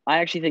 I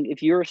actually think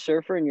if you're a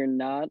surfer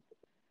and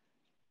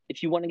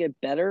if you want to get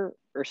better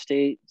or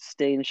stay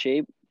in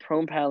shape,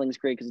 prone paddling is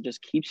great because it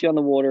just keeps you on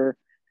the water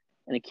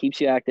and it keeps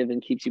you active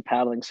and keeps you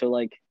paddling. So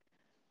like,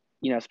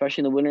 you know,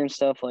 especially in the winter and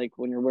stuff, like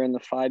when you're wearing the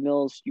 5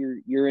 mils,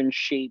 you're in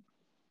shape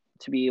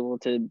to be able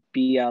to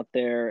be out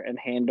there and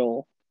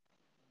handle,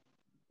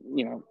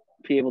 you know,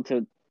 be able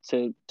to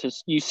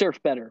you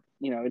surf better.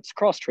 You know, it's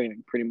cross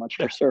training pretty much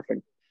for Yeah.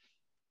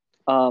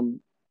 surfing.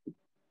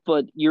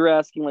 But you're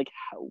asking like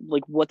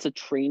what's a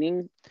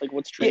training? Like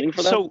what's training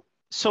for that?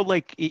 So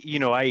like, you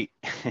know, I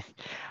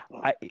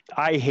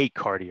I hate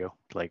cardio.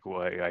 Like,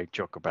 well, I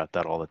joke about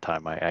that all the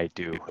time. I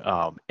do.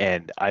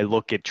 And I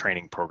look at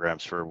training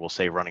programs for, we'll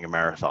say, running a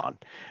marathon.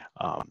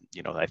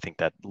 You know, I think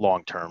that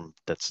long term,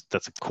 that's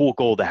a cool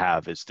goal to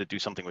have, is to do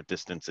something with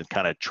distance and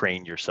kind of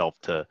train yourself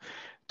to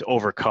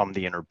overcome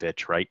the inner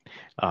bitch, right?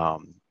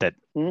 That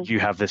you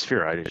have this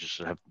fear. I just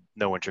have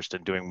no interest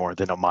in doing more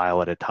than a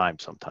mile at a time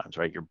sometimes,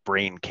 right? Your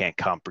brain can't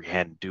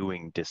comprehend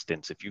doing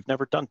distance if you've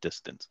never done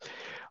distance.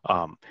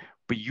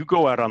 But you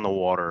go out on the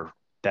water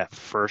that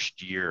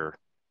first year.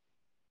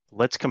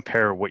 Let's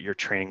compare what your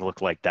training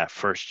looked like that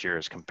first year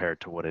as compared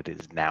to what it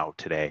is now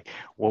today.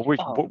 What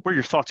were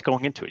your thoughts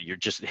going into it? You're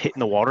just hitting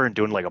the water and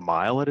doing like a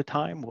mile at a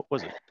time? What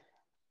was it?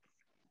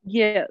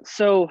 Yeah.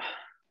 So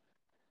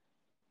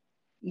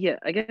yeah,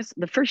 I guess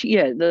the first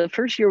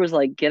year was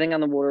like getting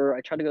on the water.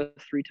 I tried to go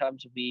 3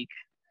 times a week.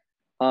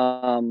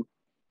 Um,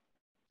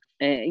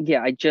 and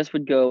yeah, I just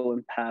would go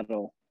and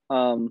paddle.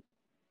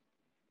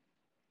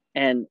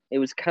 And it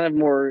was kind of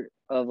more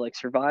of like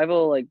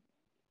survival, like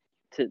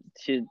to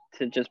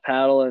just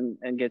paddle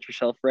and get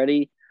yourself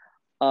ready.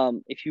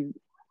 If you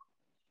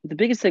the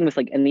biggest thing with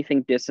like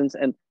anything distance,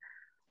 and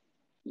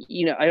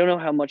you know, I don't know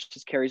how much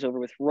this carries over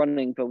with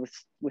running, but with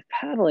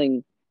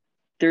paddling,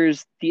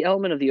 there's the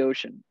element of the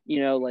ocean. You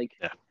know, like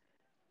Yeah.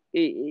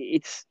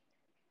 it's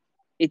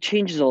it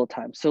changes all the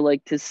time. So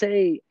like to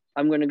say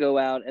I'm going to go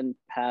out and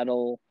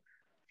paddle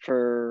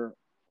for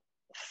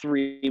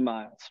 3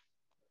 miles,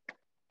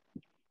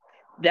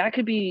 that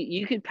could be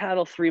you could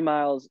paddle 3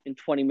 miles in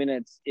 20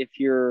 minutes if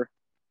you're,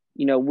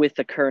 you know, with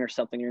the current or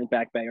something in your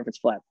back bag, or if it's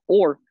flat,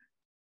 or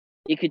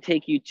it could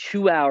take you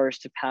 2 hours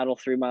to paddle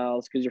 3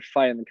 miles because you're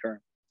fighting the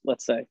current,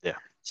 let's say. Yeah.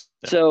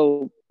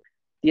 So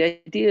the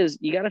idea is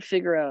you got to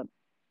figure out,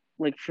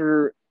 like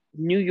for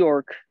New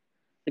York,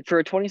 like for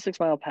a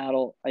 26-mile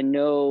paddle, I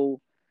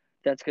know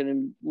that's going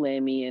to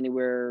land me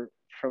anywhere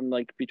from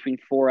like between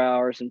 4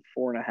 hours and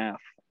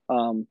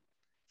 4.5.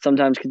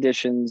 Sometimes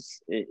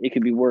conditions, it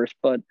could be worse,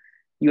 but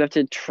you have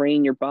to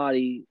train your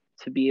body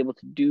to be able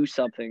to do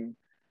something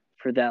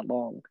for that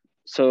long.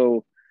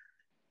 So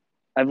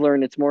I've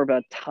learned it's more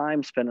about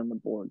time spent on the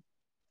board.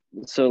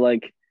 So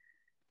like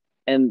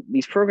And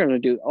these programs are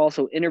do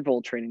also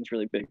interval training is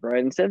really big,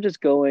 right? Instead of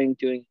just doing,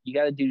 you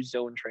got to do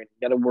zone training.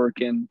 You got to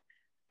work in,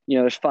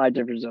 there's 5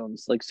 different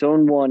zones. Like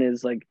zone 1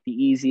 is like the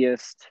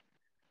easiest,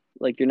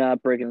 like you're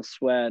not breaking a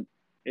sweat.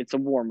 It's a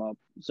warm up.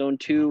 Zone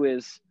 2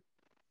 is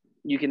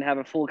you can have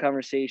a full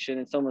conversation.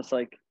 It's almost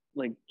like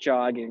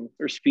jogging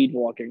or speed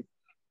walking.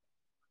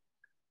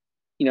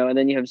 And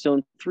then you have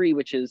zone 3,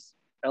 which is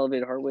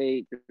elevated heart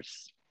rate. You're,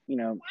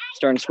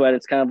 starting to sweat.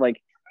 It's kind of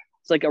like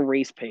it's like a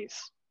race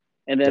pace.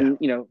 And then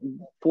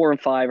 4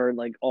 and 5 are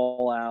like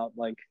all out.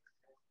 Like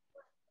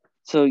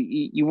so,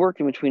 you work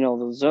in between all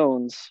those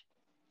zones.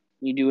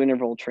 You do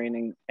interval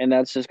training, and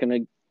that's just going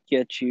to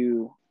get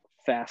you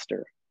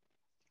faster.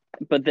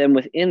 But then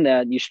within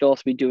that, you should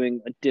also be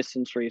doing a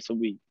distance race a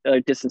week,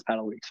 a distance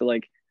paddle week. So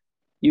like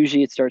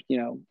usually it starts,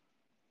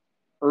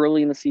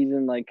 early in the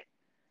season, like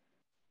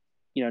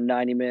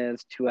 90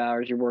 minutes, 2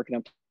 hours. You're working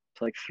up to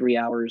like 3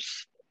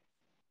 hours.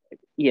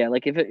 Yeah,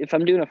 like if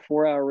I'm doing a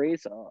 4-hour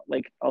race,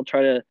 I'll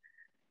try to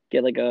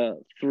get like a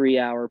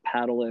 3-hour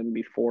paddle in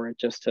before it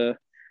just to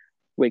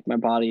wake my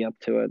body up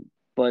to it.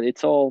 But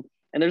it's all,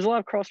 and there's a lot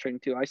of cross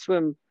training too. I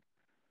swim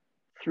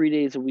 3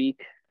 days a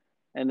week,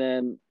 and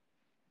then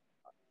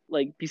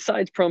like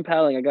besides prone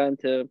paddling, I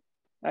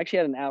actually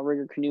had an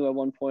outrigger canoe at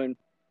one point.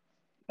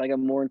 I got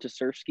more into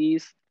surf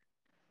skis,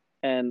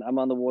 and I'm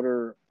on the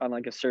water on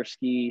like a surf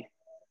ski.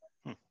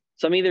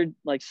 So I'm either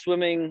like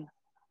swimming,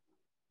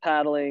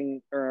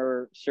 paddling,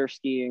 or surf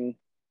skiing,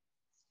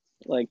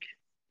 like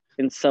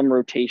in some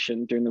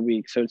rotation during the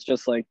week. So it's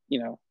just like,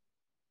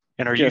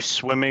 And are you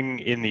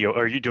swimming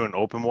are you doing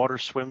open water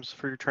swims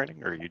for your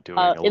training, or are you doing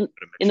a little bit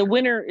of in the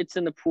winter, it's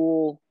in the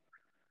pool.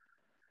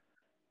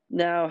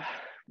 Now,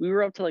 we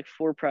were up to like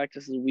 4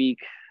 practices a week,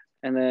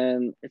 and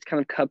then it's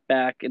kind of cut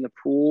back in the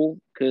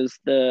pool because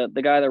the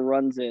guy that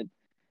runs it,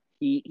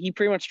 he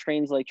pretty much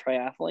trains like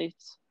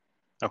triathletes.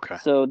 Okay.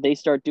 So they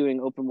start doing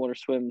open water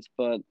swims,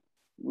 but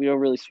we don't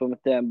really swim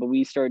with them. But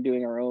we started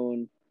doing our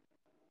own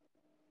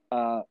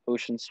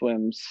ocean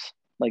swims,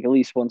 like at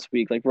least once a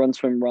week, like run,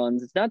 swim,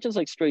 runs. It's not just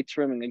like straight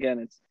swimming. Again,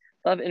 it's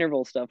a lot of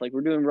interval stuff. Like we're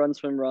doing run,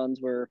 swim,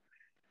 runs where,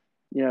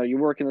 you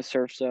work in the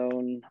surf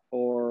zone,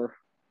 or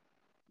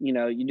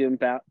you're doing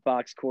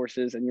box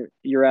courses, and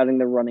you're adding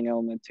the running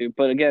element too.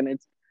 But again,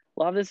 it's a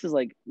lot of this is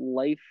like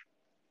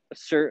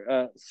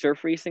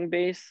surf racing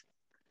base.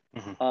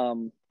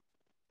 Mm-hmm.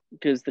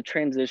 Because the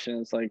transition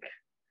is like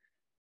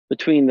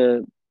between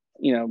the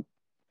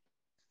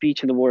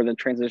beach and the water, the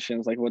transition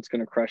is like what's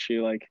going to crush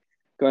you. Like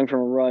going from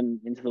a run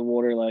into the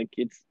water, like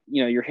it's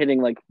you're hitting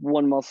like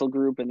one muscle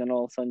group, and then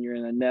all of a sudden you're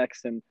in the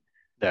next, and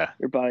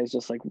your body's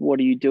just like, what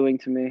are you doing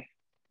to me?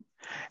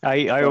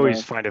 I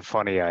always find it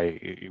funny.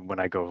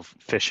 When I go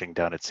fishing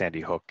down at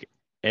Sandy Hook,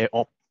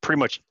 pretty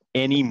much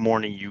any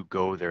morning you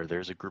go there,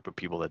 there's a group of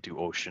people that do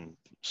ocean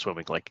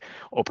swimming, like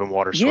open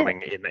water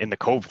swimming in the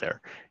cove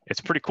there. It's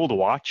pretty cool to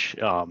watch.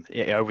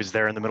 I was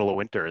there in the middle of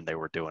winter, and they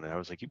were doing it. I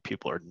was like, you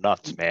people are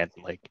nuts, man.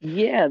 Like,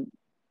 yeah,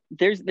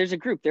 there's a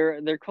group.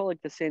 They're called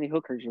like the Sandy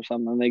Hookers or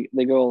something.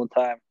 They go all the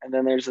time. And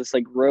then there's this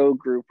like rogue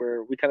group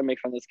where we kind of make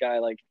fun of this guy.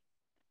 Like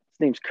his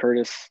name's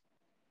Curtis.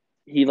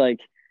 He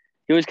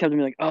always comes to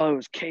me like, oh, it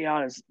was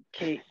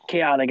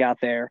chaotic out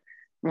there.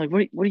 I'm like,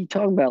 what are you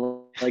talking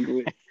about? Like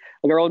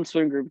our own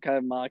swim group kind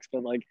of mocks,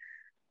 but like,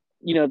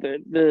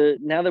 the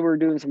now that we're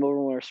doing some open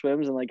water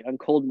swims and like on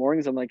cold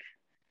mornings, I'm like,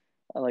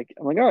 all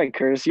right,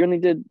 Curtis, you only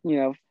did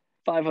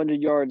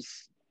 500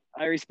 yards.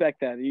 I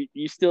respect that.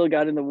 You still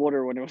got in the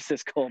water when it was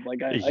this cold.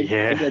 Like I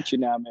get you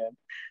now, man.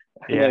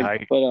 Yeah,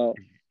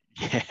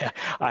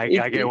 I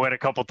it, get wet a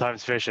couple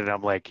times fishing, and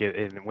I'm like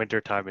in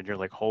winter time, and you're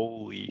like,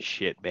 holy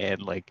shit, man.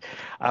 Like,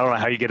 I don't know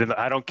how you get in.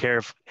 I don't care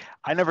if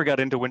I never got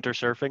into winter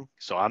surfing,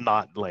 so I'm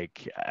not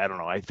like, I don't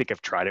know. I think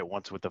I've tried it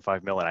once with the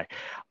 5 mil, and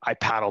I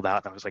paddled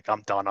out, and I was like,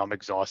 I'm done. I'm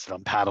exhausted.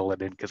 I'm paddling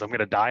in because I'm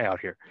gonna die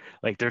out here.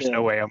 Like, there's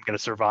no way I'm gonna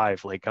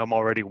survive. Like, I'm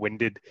already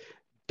winded,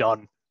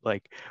 done.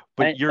 Like,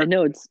 but I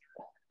know it's.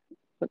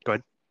 Go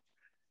ahead.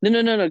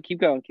 No. Keep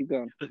going.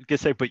 I was gonna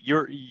say, but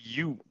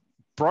you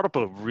brought up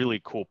a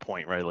really cool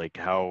point, right? Like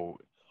how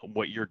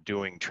what you're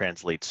doing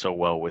translates so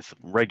well with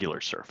regular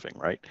surfing,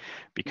 right?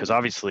 Because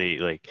obviously,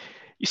 like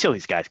you see all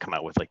these guys come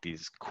out with like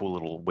these cool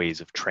little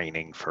ways of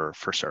training for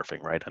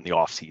surfing, right? In the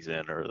off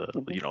season or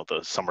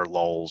the summer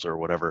lulls or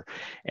whatever,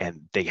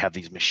 and they have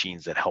these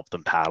machines that help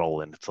them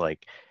paddle, and it's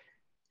like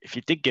if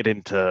you did get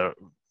into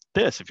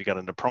if you got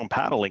into prone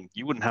paddling,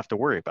 you wouldn't have to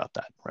worry about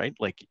that, right?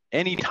 Like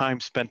any time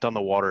spent on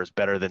the water is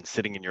better than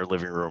sitting in your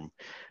living room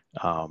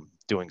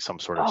doing some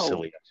sort of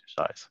silly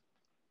exercise.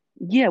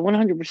 Yeah,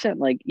 100%.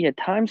 Like, yeah,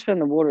 time spent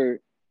in the water,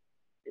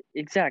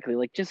 exactly.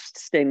 Like, just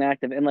staying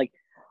active. And like,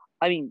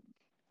 I mean,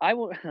 I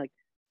won't like.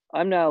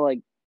 I'm now like,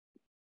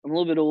 I'm a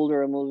little bit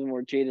older. I'm a little bit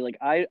more jaded. Like,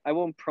 I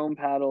won't prone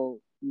paddle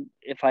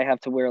if I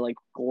have to wear like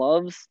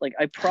gloves. Like,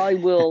 I probably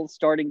will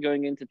starting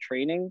going into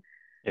training.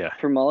 Yeah.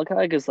 For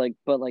Molokai, because like,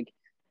 but like,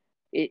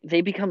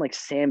 they become like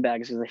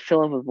sandbags because they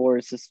fill up with water.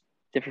 It's just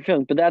different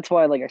feeling. But that's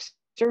why like I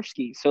surf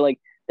ski. So like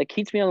that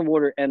keeps me on the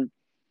water. And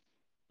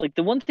like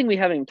the one thing we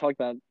haven't even talked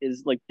about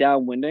is like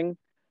downwinding.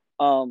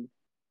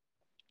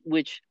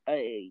 which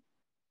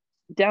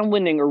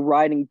downwinding or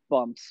riding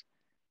bumps,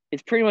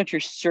 it's pretty much you're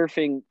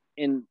surfing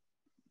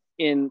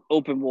in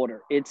open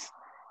water. It's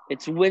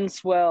wind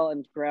swell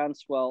and ground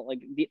swell. Like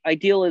the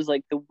ideal is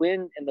like the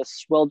wind and the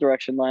swell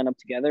direction line up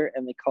together,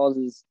 and it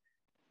causes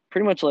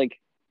pretty much like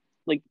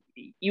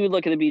you would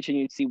look at the beach and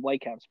you'd see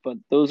whitecaps, but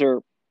those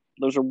are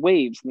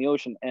waves in the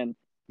ocean, and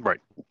Right.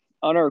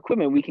 on our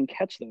equipment we can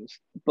catch those.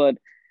 But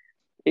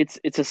it's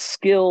a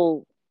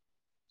skill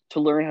to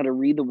learn how to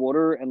read the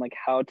water and like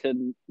how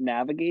to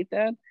navigate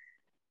that.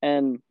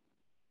 And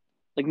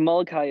like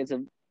Molokai is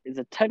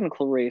a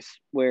technical race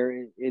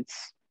where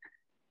it's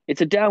a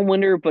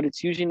downwinder, but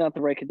it's usually not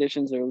the right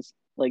conditions. There's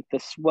like the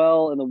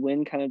swell and the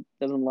wind kind of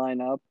doesn't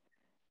line up,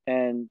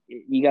 and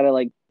you got to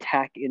like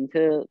tack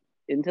into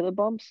the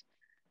bumps.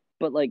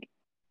 But like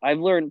I've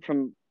learned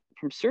from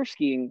surf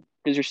skiing,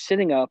 because you're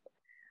sitting up.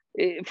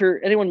 For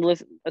anyone to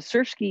listen, a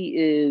surf ski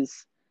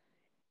is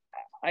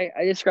I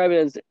describe it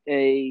as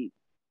a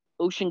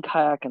ocean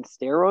kayak on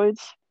steroids.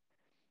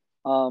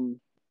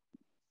 Um,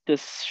 the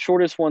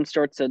shortest one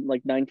starts at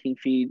like 19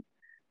 feet.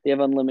 They have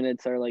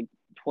unlimiteds that are like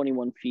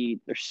 21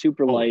 feet. They're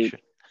super Holy light.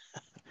 shit.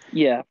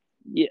 Yeah.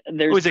 Yeah.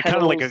 There's Is it kind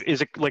of like pedals,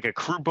 is it like a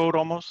crew boat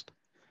almost?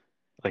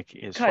 Like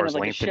as kind far of as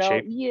like a length and shell.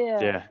 shape?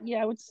 Yeah.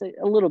 Yeah. I would say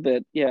a little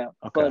bit. Yeah.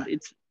 Okay. But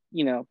it's,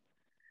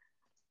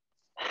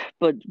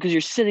 but because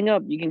you're sitting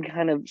up, you can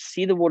kind of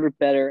see the water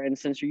better. And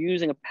since you're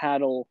using a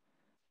paddle,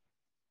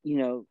 you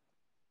know,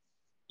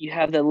 you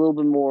have that little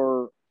bit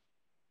more,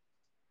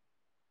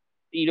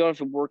 you don't have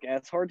to work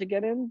as hard to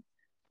get in.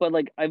 But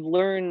like I've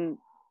learned,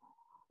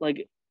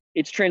 like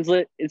it's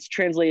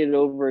translated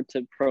over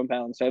to pro and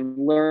paddling. So I've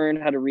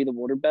learned how to read the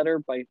water better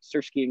by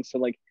surf skiing. So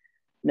like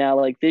now,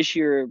 like this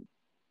year,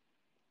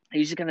 I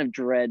used to kind of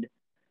dread,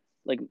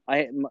 like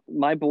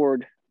my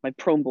board, my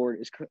prone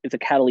board is a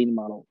Catalina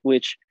model,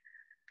 which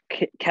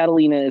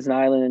Catalina is an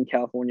island in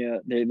California.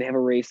 They have a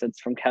race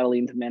that's from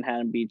Catalina to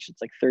Manhattan Beach.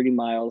 It's like 30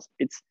 miles.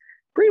 It's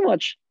pretty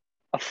much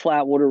a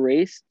flat water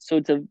race. So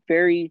it's a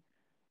very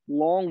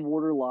long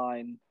water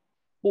line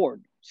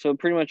board. So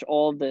pretty much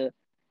all of the,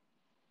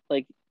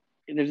 like,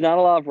 there's not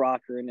a lot of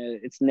rocker in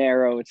it. It's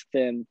narrow, it's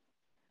thin.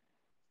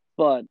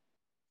 But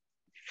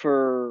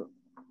for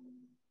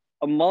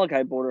a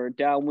Molokai board or a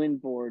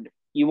downwind board,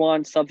 you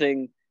want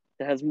something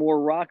that has more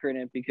rocker in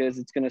it because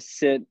it's going to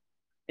sit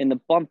in the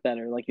bump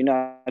better. Like you're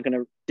not going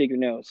to dig your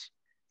nose.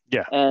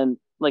 Yeah. And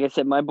like I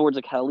said, my board's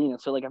a Catalina,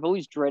 so like I've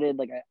always dreaded,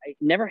 like I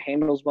never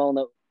handles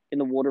well in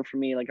the water for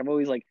me. Like I've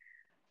always like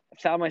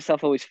found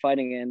myself always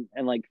fighting in,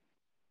 and like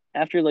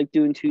after like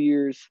doing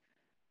 2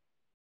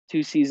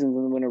 seasons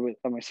in the winter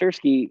on my surf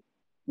ski,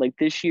 like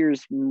this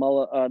year's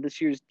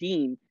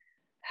Dean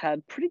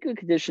had pretty good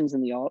conditions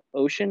in the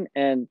ocean,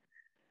 and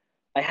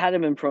I had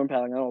him in prone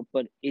paddling at all,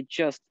 but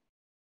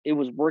it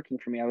was working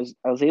for me. I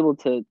was able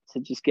to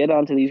just get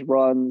onto these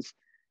runs,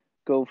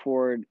 go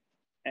forward.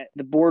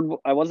 The board,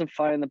 I wasn't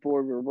fighting the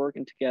board. We were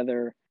working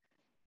together,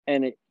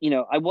 and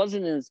I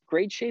wasn't in as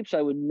great shape, so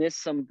I would miss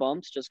some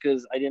bumps just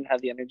because I didn't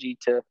have the energy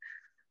to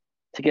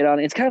get on.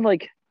 It's kind of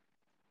like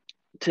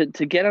to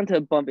get onto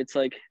a bump. It's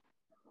like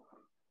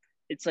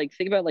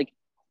think about like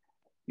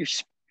you're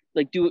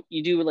like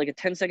you do like a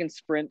 10-second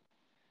sprint,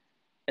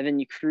 and then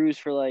you cruise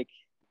for like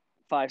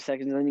 5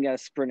 seconds, and then you got to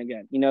sprint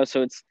again.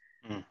 So it's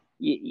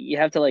you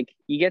have to like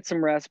you get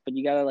some rest, but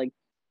you gotta like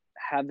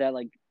have that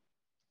like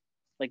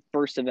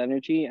burst of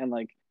energy, and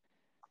like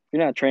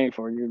you're not training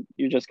for it.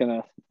 You're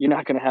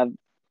not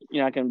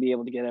gonna be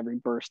able to get every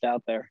burst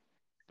out there.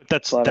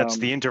 That's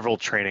the interval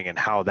training and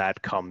how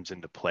that comes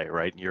into play,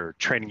 right? You're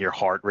training your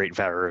heart rate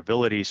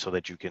variability so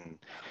that you can,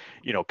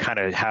 kind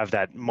of have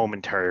that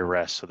momentary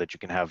rest so that you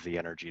can have the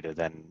energy to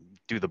then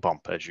do the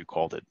bump, as you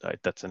called it.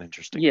 That's an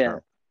interesting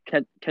term.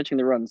 Catching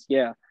the runs.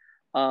 Yeah.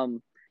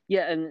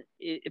 Yeah. And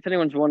if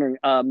anyone's wondering,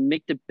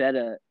 Mick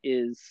DeBetta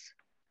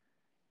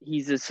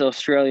he's this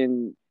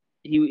Australian,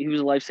 he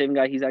was a life-saving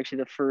guy. He's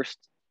actually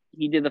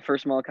he did the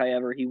first Molokai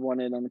ever. He won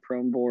it on the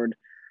prone board.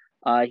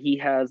 He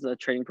has a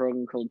training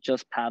program called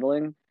Just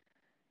Paddling,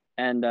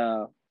 and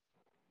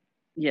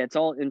it's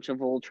all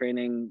interval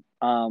training.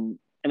 And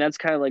that's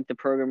kind of like the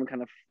program we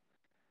kind of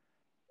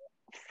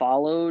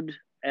followed,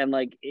 and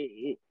like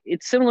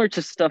it's similar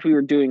to stuff we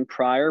were doing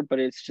prior, but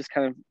it's just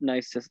kind of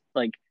nice to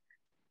like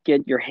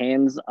get your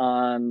hands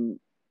on,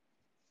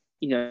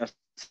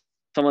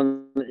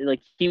 someone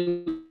like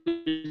he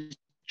was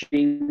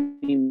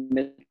Jamie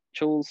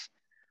Mitchell's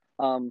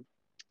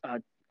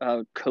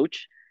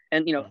coach.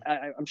 And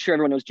I'm sure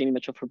everyone knows Jamie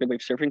Mitchell for Big Wave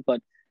Surfing,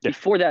 but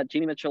before that,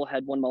 Jamie Mitchell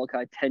had won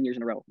Molokai 10 years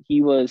in a row.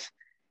 He's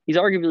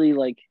arguably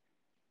like,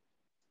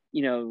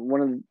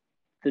 one of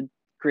the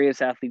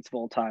greatest athletes of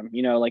all time.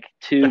 Like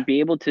to be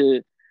able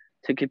to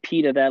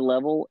compete at that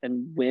level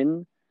and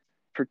win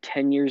for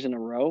 10 years in a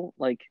row,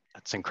 like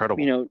that's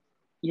incredible.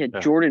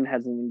 Jordan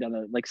hasn't even done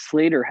it. Like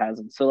Slater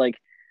hasn't. So like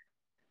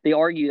they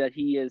argue that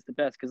he is the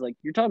best because like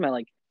you're talking about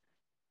like,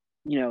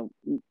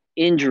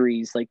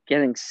 injuries, like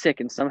getting sick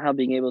and somehow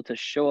being able to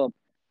show up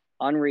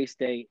on race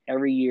day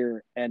every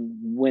year and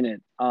win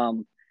it.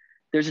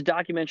 there's a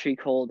documentary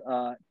called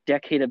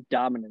Decade of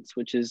Dominance,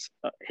 which is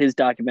his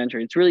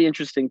documentary. It's really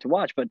interesting to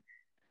watch, but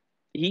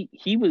he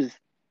was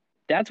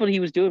that's what he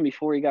was doing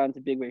before he got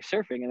into big wave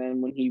surfing, and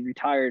then when he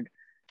retired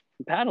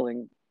from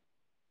paddling,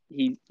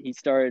 he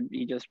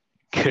just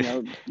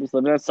was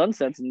living at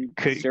sunsets and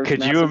surfed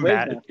massive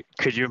waves now.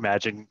 Could you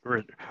imagine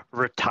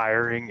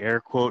retiring,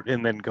 air quote,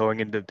 and then going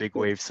into big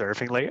wave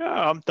surfing? Like, oh,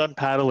 I'm done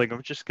paddling.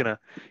 I'm just gonna,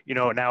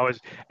 now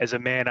as a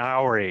man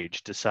our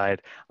age,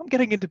 decide I'm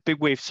getting into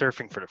big wave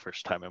surfing for the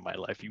first time in my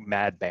life. You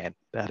madman!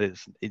 That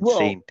is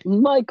insane. Well,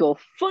 Michael,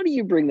 funny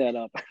you bring that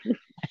up.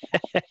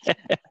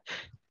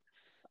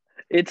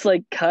 It's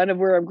like kind of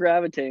where I'm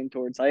gravitating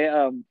towards.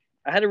 I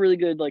had a really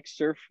good like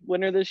surf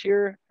winter this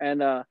year,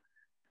 and I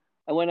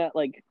went out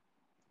like.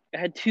 I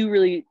had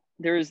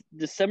there was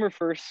December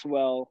 1st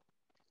swell,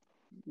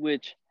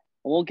 which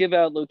I won't give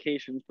out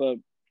locations, but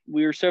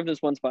we were surfing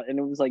this one spot and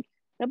it was like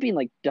that being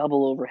like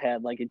double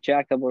overhead, like it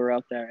jacked up over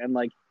out there. And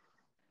like,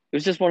 it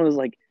was just one of those,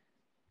 like,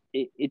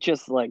 it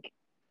just like,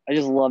 I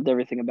just loved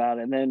everything about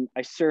it. And then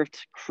I surfed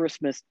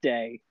Christmas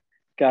Day,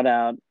 got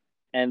out,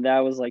 and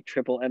that was like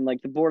triple. And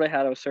like the board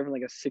I was surfing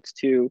like a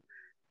 6'2"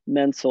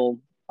 Mensel,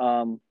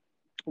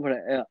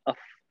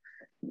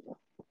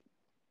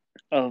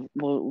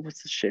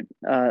 what's the shit?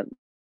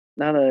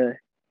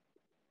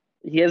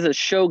 He has a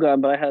Shogun,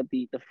 but I had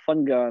the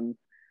Fun Gun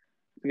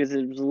because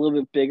it was a little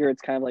bit bigger.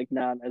 It's kind of like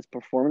not as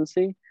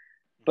performancy,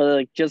 but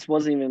like just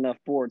wasn't even enough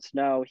boards.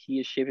 Now he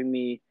is shaping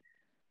me,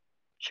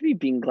 should be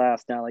being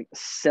glass now, like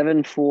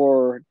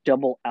 7.4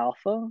 double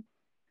alpha.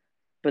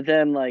 But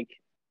then like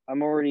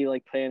I'm already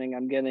like planning. I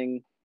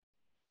think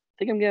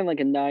I'm getting like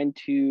a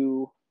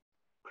 9.2,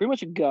 pretty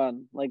much a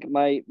gun. Like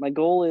my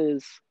goal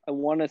is I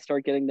want to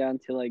start getting down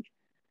to like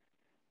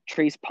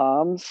trace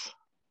palms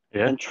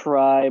and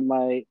try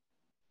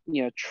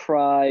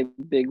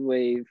big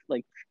wave.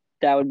 Like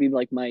that would be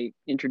like my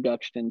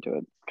introduction into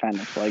it, kind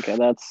of like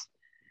that's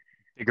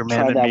bigger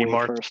man than me,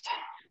 Mark. First.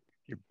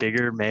 You're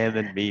bigger man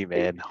than me,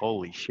 man.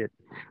 Holy shit.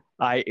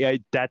 I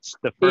that's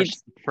the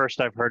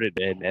first I've heard it,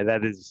 and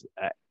that is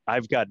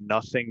I've got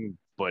nothing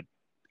but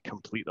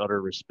complete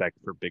utter respect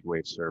for big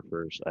wave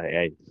surfers.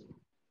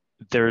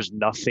 There's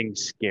nothing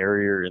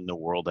scarier in the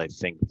world, I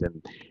think,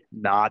 than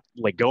not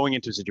like going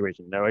into a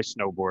situation. Now I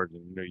snowboard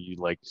and you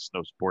like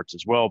snow sports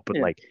as well, but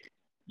like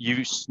you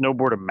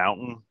snowboard a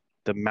mountain,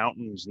 the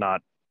mountain's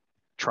not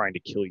trying to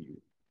kill you.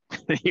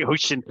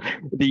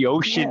 the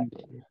ocean,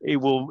 it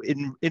will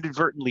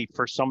inadvertently,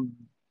 for some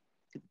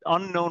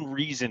unknown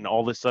reason,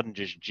 all of a sudden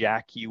just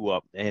jack you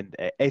up. And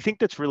I think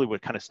that's really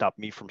what kind of stopped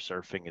me from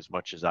surfing as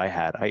much as I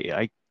had.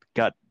 I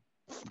got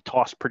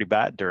tossed pretty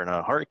bad during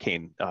a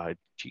hurricane,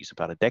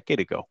 about a decade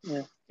ago,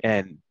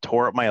 and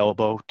tore up my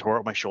elbow, tore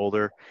up my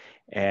shoulder,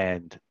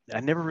 and I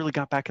never really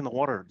got back in the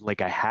water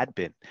like I had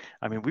been.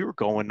 I mean, we were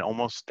going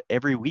almost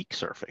every week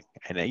surfing,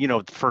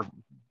 and for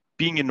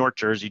being in North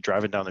Jersey,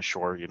 driving down the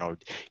shore, you're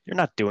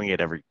not doing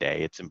it every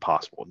day. It's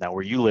impossible. Now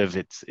where you live,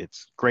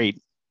 it's great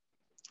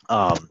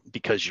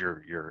because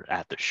you're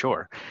at the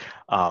shore,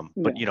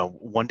 but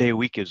 1 day a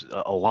week is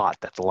a lot.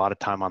 That's a lot of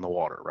time on the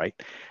water, right?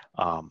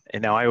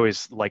 And now I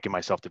always liken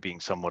myself to being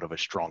somewhat of a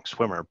strong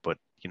swimmer, but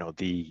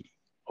the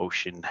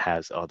ocean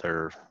has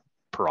other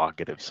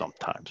prerogatives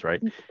sometimes,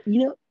 right?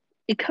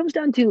 It comes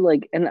down to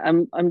like, and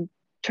I'm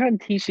trying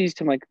to teach these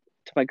to my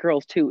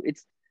girls too.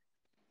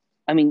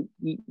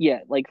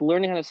 Like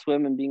learning how to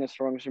swim and being a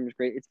strong swimmer is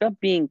great. It's about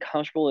being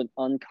comfortable in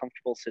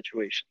uncomfortable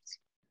situations,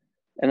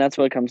 and that's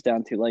what it comes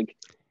down to. Like,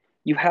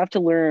 you have to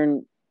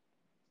learn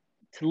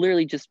to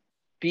literally just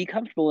be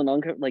comfortable and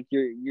uncomfortable. Like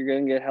you're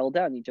gonna get held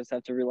down. You just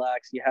have to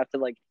relax. You have to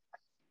like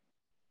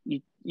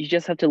you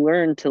just have to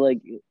learn to like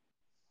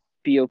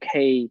be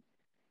okay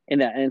in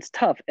that. And it's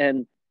tough.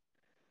 And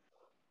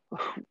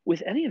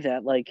with any of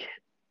that, like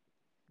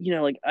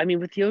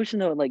with the ocean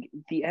though, like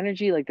the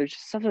energy, like there's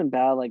just something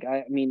about like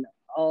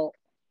I'll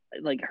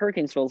like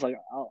hurricane swells. Like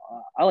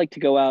I like to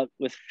go out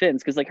with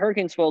fins because like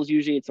hurricane swells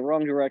usually it's the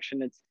wrong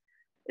direction.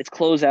 It's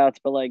closeouts,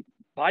 but like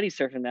body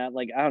surfing that,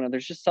 like I don't know.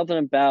 There's just something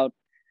about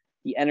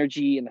the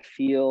energy and the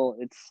feel.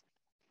 It's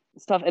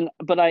tough.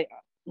 But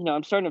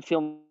I'm starting to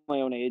feel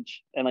my own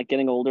age and like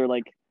getting older.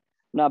 Like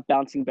I'm not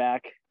bouncing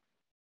back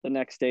the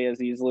next day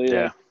as easily.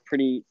 Yeah. Like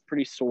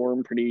pretty sore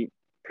and pretty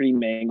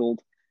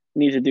mangled.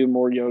 Need to do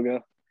more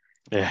yoga.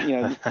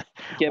 Yeah.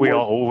 We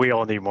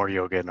all need more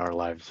yoga in our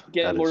lives.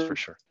 That is for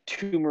sure.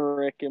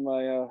 Turmeric in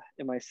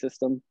my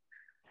system.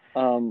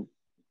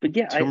 But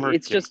yeah, turmeric,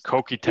 it's just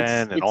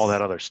CoQ10 and all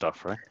that other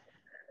stuff, right?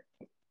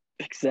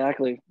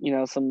 Exactly.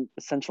 Some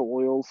essential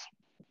oils.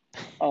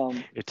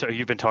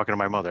 You've been talking to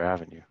my mother,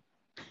 haven't you?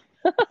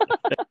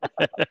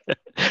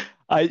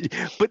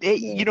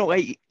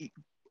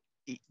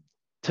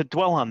 To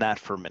dwell on that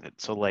for a minute.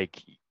 So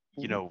like,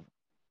 you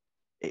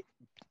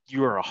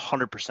are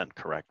 100%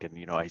 correct.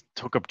 And, I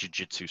took up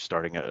jiu-jitsu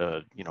starting,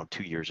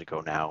 2 years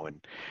ago now.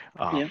 And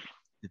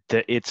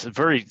it's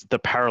the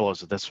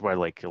parallels. That's why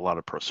like a lot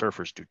of pro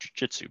surfers do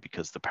jiu-jitsu,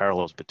 because the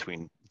parallels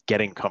between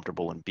getting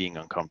comfortable and being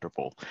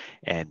uncomfortable,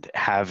 and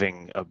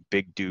having a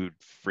big dude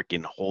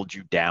freaking hold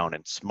you down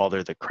and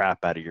smother the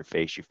crap out of your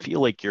face. You feel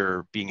like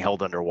you're being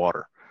held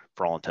underwater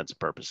for all intents and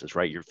purposes,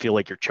 right? You feel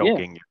like you're Yeah.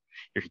 choking,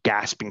 you're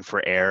gasping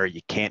for air,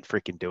 you can't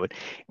freaking do it.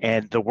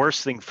 And the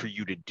worst thing for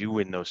you to do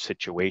in those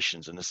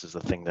situations, and this is the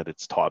thing that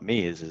it's taught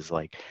me, is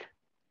like,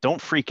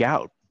 don't freak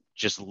out.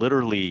 Just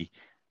literally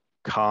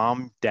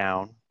calm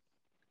down,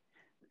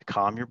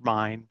 calm your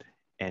mind,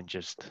 and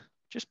just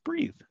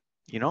breathe.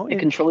 You know, And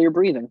control your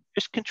breathing.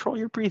 just control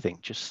your breathing.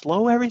 Just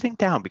slow everything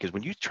down, because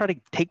when you try to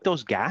take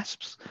those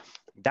gasps,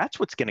 that's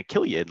what's going to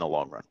kill you in the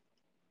long run.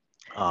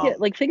 Yeah,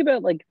 like think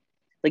about like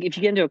if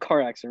you get into a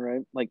car accident,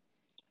 right? Like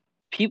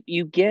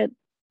you get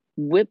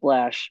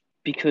whiplash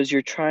because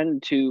you're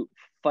trying to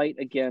fight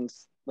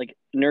against like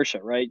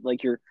inertia, right?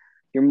 Like your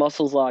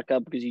muscles lock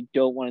up because you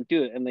don't want to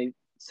do it, and they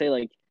say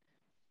like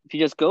if you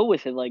just go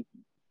with it, like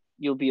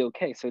you'll be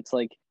okay. So it's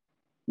like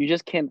you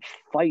just can't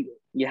fight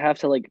it. You have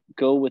to like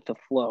go with the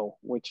flow,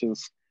 which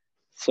is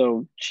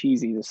so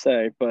cheesy to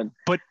say, but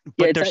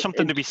yeah, there's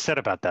something to be said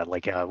about that.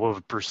 Like what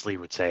would Bruce Lee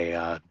would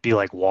say, be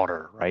like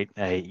water, right?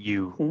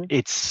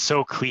 It's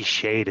so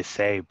cliche to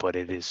say, but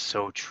it is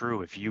so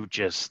true. If you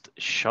just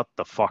shut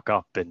the fuck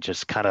up and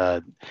just kind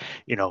of,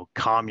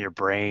 calm your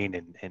brain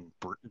and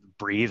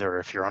breathe, or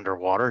if you're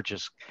underwater,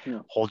 just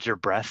hold your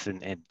breath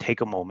and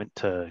take a moment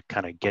to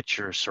kind of get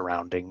your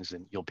surroundings,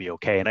 and you'll be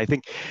okay. And I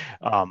think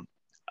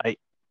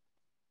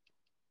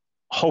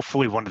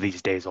hopefully one of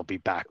these days I'll be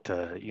back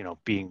to,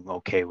 being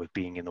okay with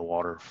being in the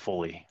water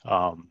fully.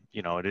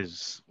 It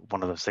is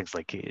one of those things,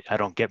 like I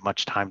don't get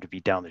much time to be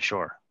down the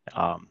shore.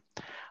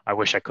 I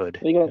wish I could.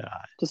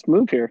 Just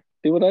move here.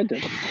 Do what I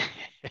did.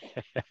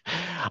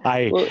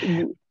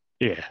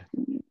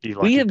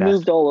 We have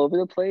moved all over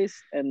the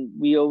place, and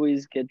we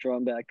always get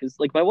drawn back because,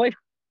 like, my wife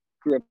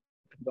grew up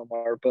in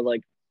Belmar, but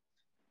like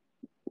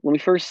when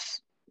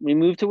we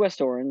moved to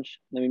West Orange,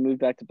 then we moved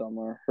back to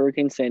Belmar.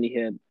 Hurricane Sandy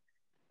hit.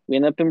 We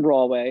ended up in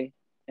Broadway,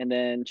 and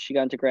then she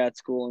got into grad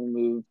school and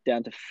moved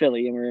down to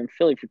Philly, and we were in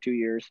Philly for 2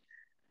 years.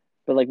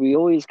 But like we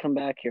always come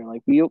back here.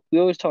 Like we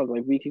always talk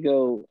like we could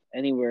go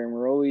anywhere, and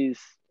we're always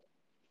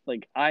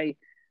like I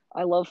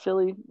love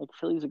Philly. Like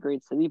Philly's a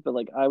great city, but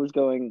like I was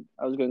going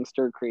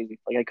stir crazy.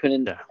 Like I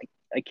couldn't. Yeah.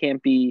 I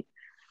can't be,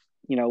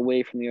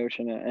 away from the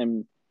ocean,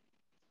 and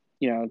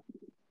yeah,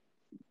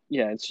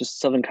 it's just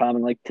something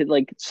common. Like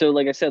so,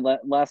 like I said,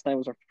 last night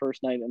was our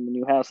first night in the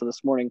new house, so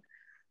this morning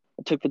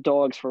I took the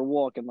dogs for a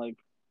walk, and like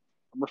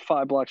we're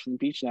 5 blocks from the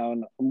beach now,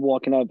 and I'm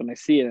walking up and I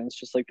see it, and it's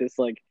just like this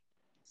like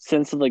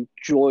sense of like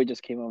joy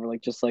just came over,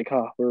 like just like,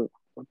 oh, we're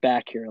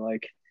back here.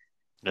 Like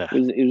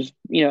it was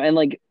and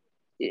like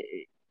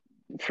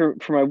for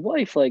my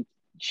wife, like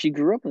she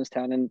grew up in this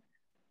town, and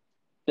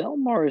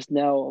Belmar is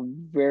now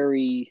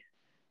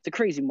it's a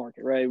crazy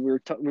market, right? We were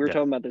talking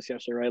about this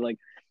yesterday, right? Like,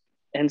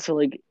 and so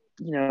like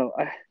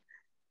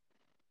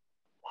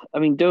I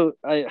mean,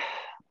 I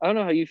don't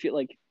know how you feel.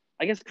 Like,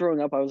 I guess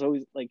growing up, I was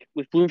always like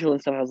with Bloomfield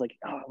and stuff. I was like,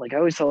 oh, like I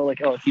always saw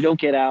like, oh, if you don't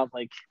get out,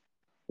 like,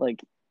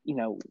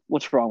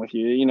 what's wrong with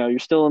you? You're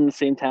still in the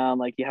same town.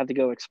 Like, you have to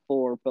go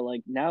explore. But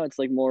like now, it's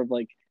like more of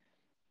like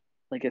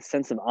a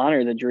sense of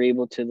honor that you're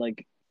able to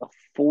like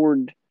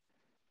afford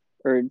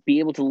or be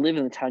able to live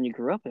in the town you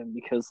grew up in,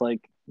 because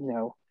like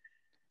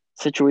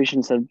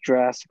situations have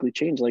drastically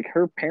changed. Like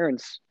her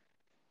parents,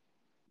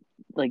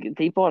 like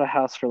they bought a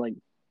house for like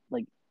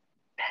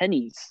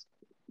pennies,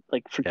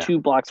 like for 2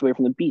 blocks away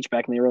from the beach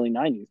back in the early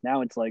 90s.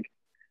 Now it's like,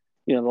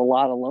 the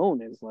lot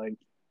alone is like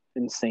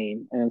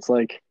insane. And it's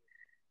like,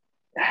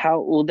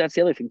 that's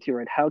the other thing too,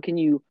 right? How can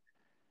you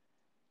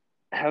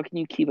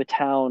keep a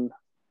town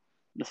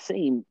the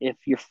same if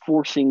you're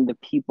forcing the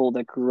people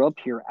that grew up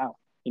here out,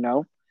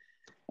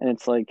 And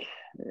it's like,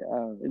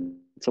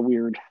 it's a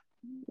weird,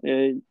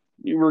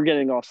 we're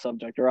getting off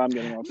subject, or I'm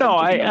getting off subject. No,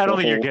 I don't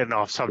think you're getting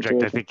off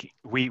subject. Situation. I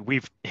think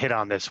we've hit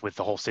on this with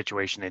the whole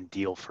situation in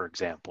Deal, for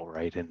example,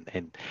 right?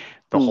 And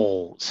the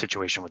whole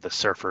situation with the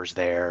surfers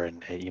there,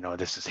 and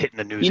this is hitting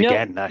the news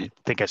again. I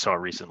think I saw it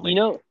recently.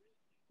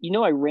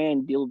 I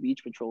ran Deal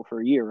Beach Patrol for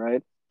a year,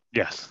 right?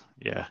 Yes.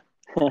 Yeah.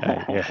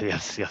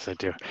 Yes, I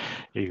do.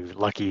 You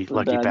lucky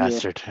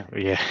bastard.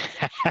 Year. Yeah.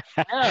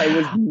 No, it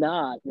was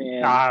not,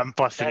 man. I'm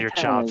busting your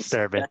chops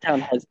there, man. That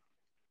town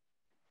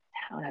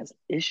has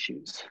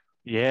issues.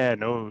 Yeah,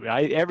 no,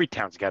 every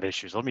town's got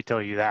issues. Let me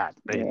tell you that.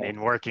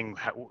 In working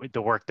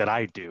the work that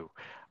I do,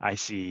 I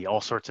see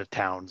all sorts of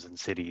towns and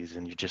cities,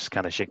 and you just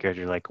kind of shake your head.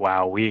 You're like,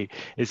 wow,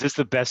 is this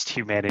the best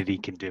humanity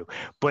can do?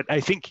 But I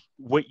think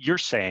what you're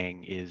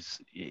saying is,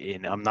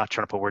 and I'm not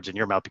trying to put words in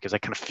your mouth, because I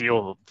kind of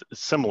feel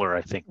similar.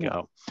 I think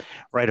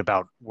right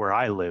about where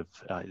I live,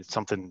 it's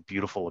something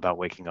beautiful about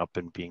waking up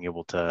and being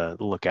able to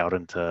look out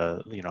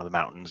into the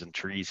mountains and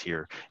trees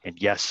here.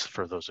 And yes,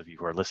 for those of you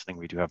who are listening,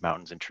 we do have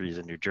mountains and trees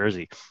in New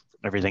Jersey.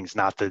 Everything's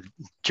not the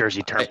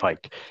Jersey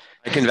Turnpike.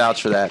 I can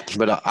vouch for that,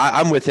 but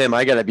I'm with him.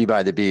 I got to be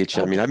by the beach.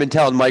 I mean, I've been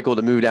telling Michael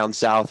to move down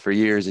south for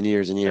years and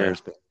years and years,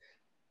 but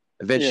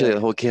eventually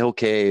he'll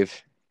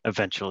cave.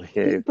 Eventually.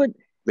 But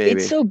maybe.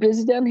 It's so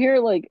busy down here.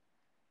 Like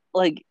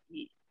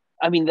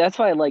I mean, that's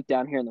why I like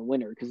down here in the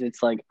winter, because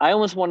it's like I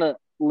almost want to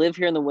live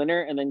here in the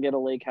winter and then get a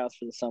lake house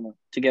for the summer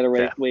to get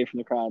Yeah. away from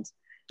the crowds.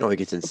 Oh, it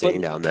gets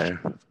insane down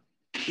there.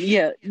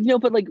 Yeah,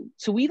 but like,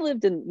 so we've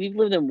lived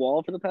in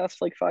Wall for the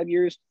past like 5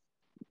 years.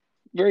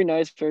 Very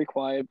nice, very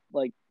quiet,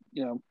 like,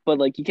 but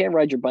like you can't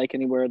ride your bike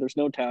anywhere. There's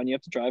no town. You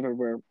have to drive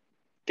everywhere.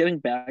 Getting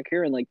back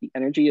here and like the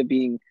energy of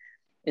being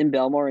in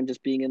Belmar and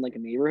just being in like a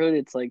neighborhood,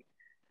 it's like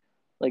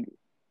it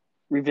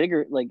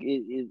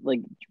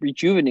like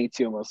rejuvenates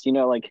you almost,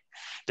 like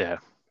Yeah.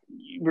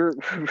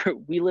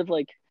 we live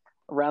like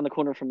around the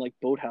corner from like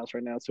Boathouse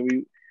right now. So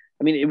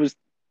it was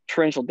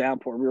torrential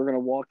downpour. We were going to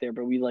walk there,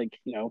 but we like,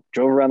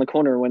 drove around the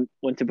corner, went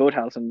to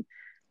Boathouse. And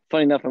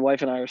funny enough, my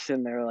wife and I are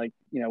sitting there like,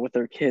 with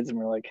their kids, and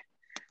we're like,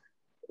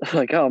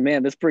 oh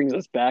man, this brings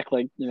us back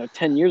like,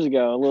 10 years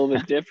ago, a little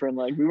bit different.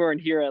 Like we weren't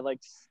here at like,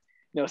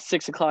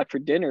 6 o'clock for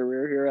dinner. We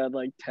were here at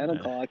like 10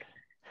 o'clock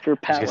for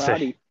Pat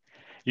Roddy.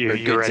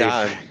 You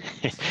ready?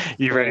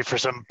 You ready for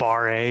some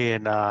bar A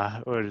and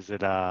what is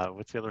it?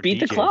 What's the other? Beat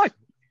DJs? the clock.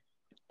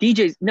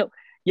 DJs. No,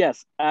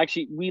 yes,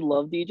 actually, we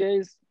love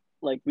DJs.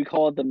 Like we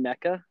call it the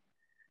Mecca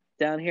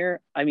down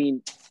here. I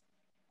mean,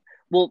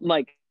 well,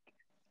 Mike,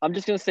 I'm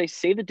just gonna say,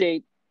 save the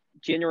date,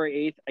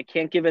 January 8th. I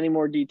can't give any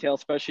more details,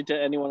 especially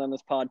to anyone on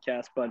this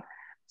podcast, but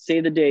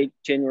save the date,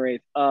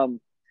 January 8th.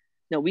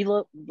 No, we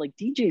love like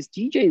DJs.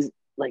 DJs,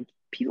 like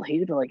people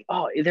hate it, but like,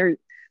 oh, there's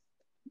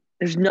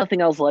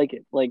nothing else like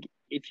it. Like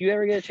if you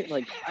ever get a chance,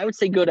 like I would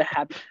say go to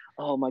Happy.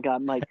 Oh my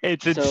God, Mike.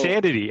 It's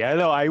insanity. I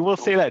know. I will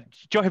say that.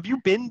 Joe, have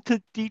you been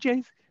to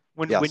DJs?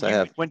 When I you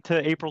have. went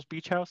to April's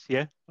Beach House?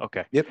 Yeah.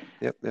 Okay. Yep.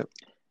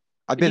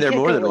 I've been there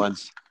more than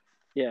once.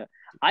 Yeah.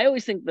 I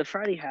always think the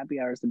Friday happy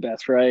hour is the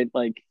best, right?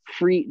 Like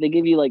free, they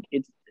give you like,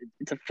 it's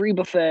a free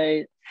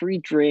buffet, free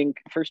drink,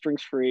 first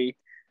drink's free.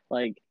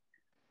 Like,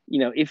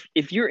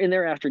 if you're in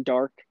there after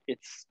dark, it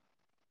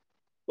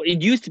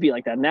used to be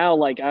like that. Now,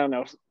 like, I don't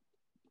know,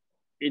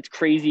 it's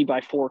crazy by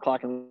 4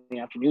 o'clock in the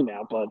afternoon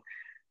now, but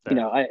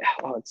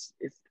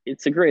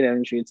it's a great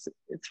energy. It's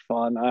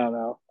fun. I don't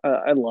know.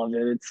 I love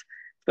it. It's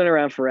been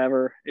around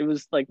forever. It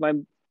was like my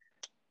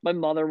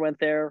mother went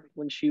there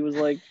when she was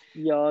like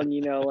young,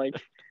 like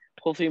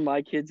hopefully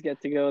my kids get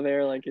to go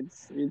there. Like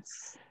it's be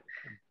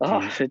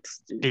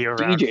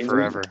around DJs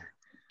forever.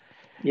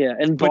 Yeah,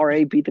 and Bar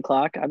A Beat the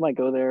Clock. I might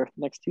go there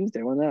next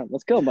Tuesday. Why not?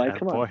 Let's go, Mike.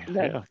 Come on.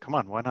 Yeah, come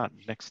on. Why not?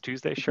 Next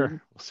Tuesday? Sure.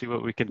 We'll see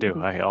what we can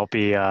do. I'll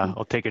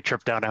take a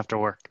trip down after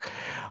work.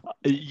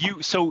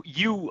 Let's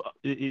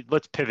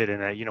pivot.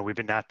 And, we've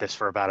been at this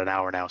for about an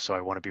hour now, so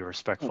I want to be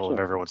respectful of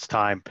everyone's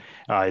time.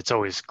 It's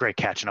always great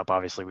catching up.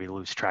 Obviously, we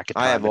lose track of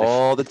time. I have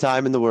all the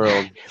time in the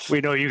world. We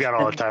know you got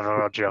all the time in the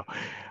world, Joe.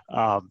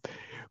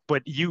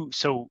 But you're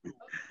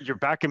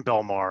back in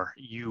Belmar.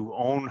 You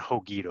own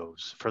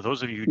Hogitos. For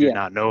those of you who do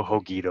not know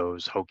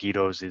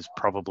Hogitos is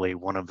probably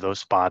one of those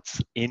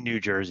spots in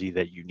New Jersey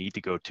that you need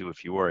to go to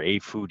if you are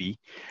a foodie.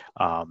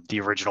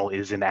 The original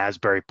is in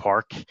Asbury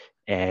Park,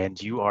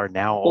 and you are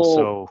now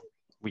also.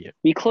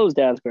 We closed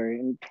Asbury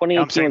in 2018.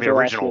 I'm saying the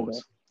original.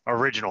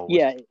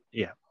 Yeah.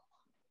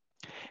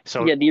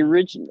 So the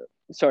original.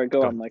 Sorry,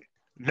 go on, Mike.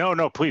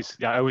 No, please.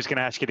 I was going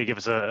to ask you to give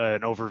us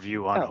an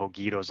overview on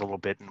Hogitos a little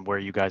bit and where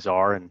you guys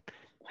are. And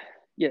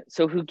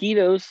so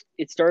Hogitos,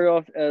 it started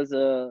off as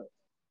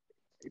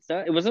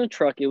it wasn't a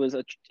truck. It was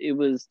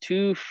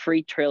two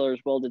freight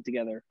trailers welded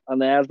together on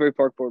the Asbury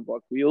Park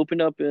Boardwalk. We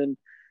opened up in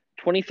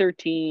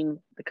 2013.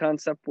 The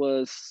concept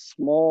was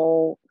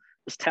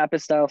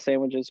tapas style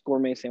sandwiches,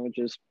 gourmet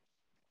sandwiches.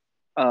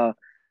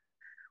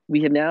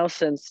 We have now,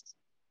 since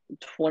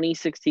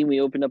 2016,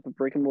 we opened up a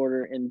brick and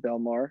mortar in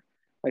Belmar,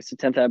 like the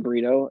 10th Ave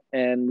Burrito,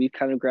 and we've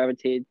kind of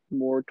gravitated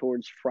more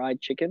towards fried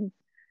chicken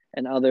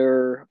and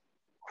other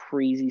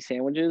crazy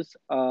sandwiches.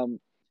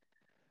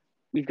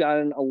 We've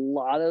gotten a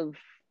lot of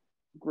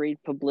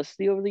great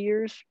publicity over the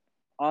years.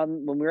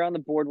 When we were on the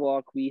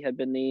boardwalk, we had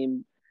been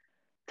named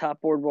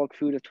top boardwalk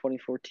food of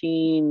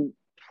 2014,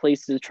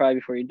 places to try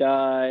before you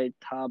die,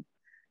 top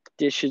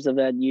dishes of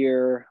that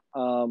year,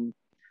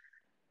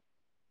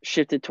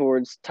 shifted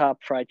towards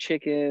top fried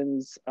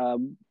chickens. I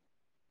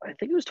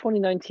think it was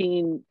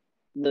 2019,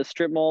 the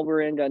strip mall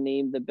we're in got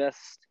named the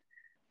best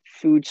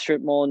food strip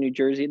mall in New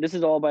Jersey. This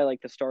is all by like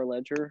the Star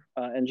Ledger,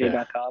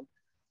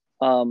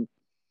 NJ.com.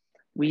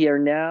 We are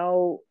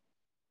now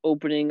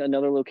opening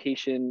another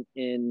location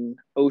in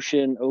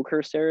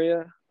Oakhurst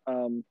area.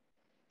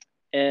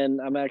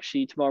 And I'm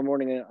actually, tomorrow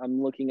morning, I'm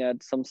looking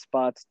at some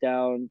spots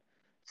down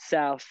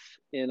south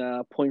in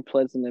Point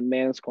Pleasant and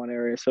Manasquan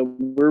area. So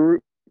we're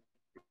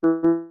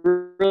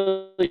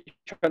really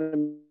trying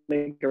to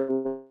make a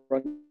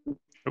run.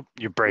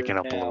 You're breaking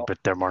up a little bit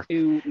there, Mark.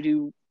 We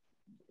do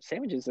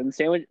sandwiches and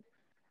sandwich.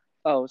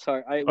 Oh,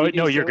 sorry. You're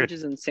good.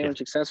 Sandwiches and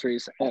sandwich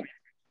accessories. How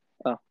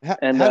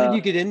did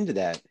you get into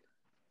that?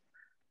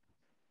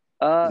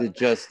 Is it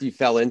just you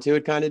fell into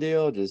it kind of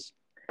deal? Just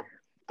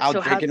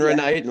out drinking one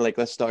night and like,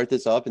 let's start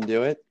this up and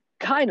do it?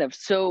 Kind of.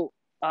 So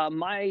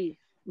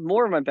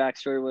more of my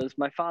backstory was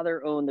my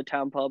father owned the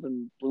town pub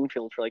in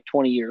Bloomfield for like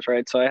 20 years,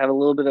 right? So I have a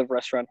little bit of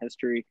restaurant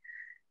history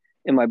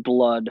in my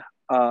blood.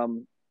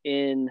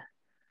 In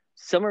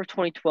summer of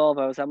 2012,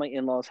 I was at my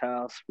in-laws'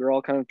 house. We were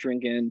all kind of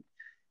drinking.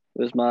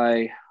 It was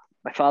my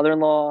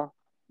father-in-law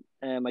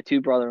and my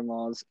two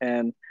brother-in-laws.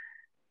 And,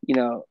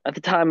 at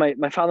the time,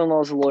 my father-in-law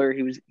was a lawyer.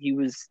 He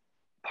was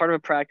part of a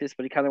practice,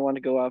 but he kind of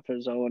wanted to go out for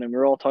his own. And we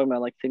were all talking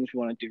about like things we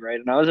want to do, right?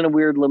 And I was in a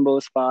weird limbo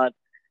spot.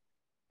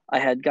 I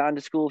had gone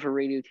to school for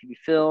radio, TV,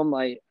 film.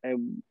 I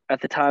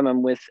at the time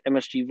I'm with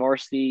MSG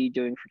Varsity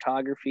doing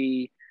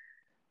photography.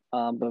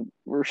 But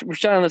we're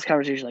starting on this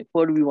conversation like,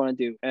 what do we want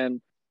to do?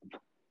 And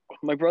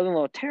my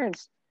brother-in-law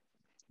Terrence,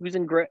 who's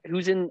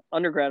in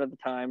undergrad at the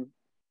time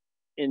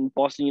in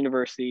Boston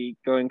University,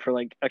 going for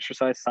like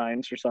exercise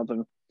science or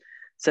something,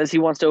 says he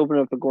wants to open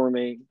up a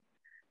gourmet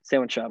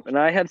sandwich shop. And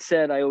I had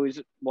said I always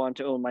wanted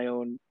to own my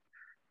own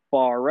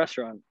bar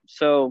restaurant.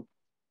 So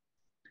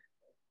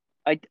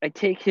I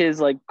take his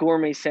like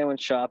gourmet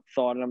sandwich shop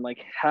thought, and I'm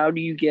like, how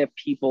do you get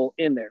people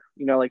in there?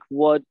 Like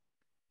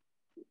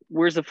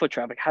where's the foot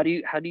traffic? How do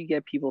you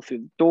get people through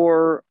the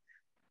door?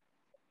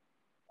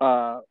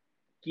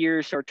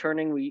 Gears start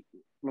turning.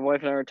 My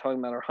wife and I were talking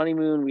about our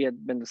honeymoon. We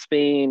had been to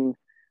Spain.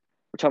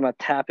 We're talking about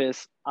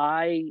tapas.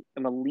 I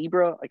am a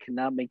Libra. I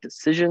cannot make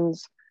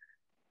decisions.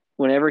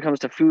 Whenever it comes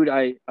to food,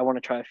 I want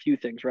to try a few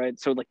things, right?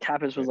 So like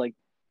tapas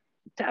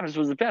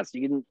was the best.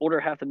 You can order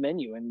half the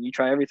menu and you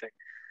try everything.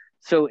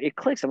 So it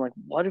clicks. I'm like,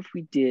 what if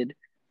we did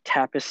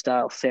tapas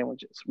style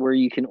sandwiches where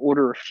you can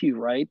order a few,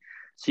 right?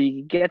 So you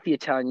can get the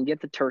Italian, you can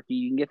get the turkey,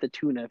 you can get the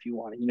tuna if you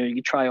want it. You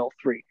can try all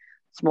three.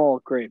 Small,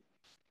 great.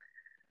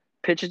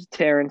 Pitch it to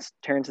Terrence.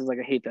 Terrence is like,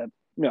 I hate that.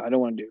 No, I don't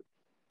want to do it.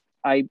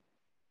 I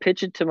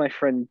pitch it to my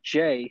friend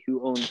Jay,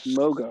 who owns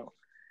Mogo.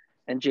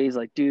 And Jay's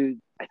like, dude,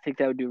 I think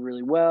that would do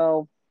really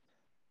well.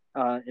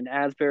 In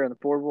Asbury on the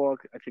boardwalk,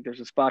 I think there's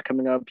a spot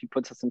coming up. He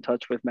puts us in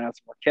touch with Matt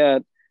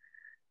Marquette.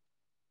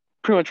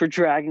 Pretty much we're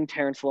dragging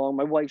Terrence along.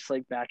 My wife's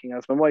like backing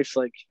us. My wife's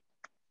like,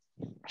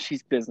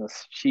 she's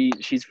business.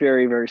 She's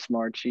very, very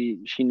smart. She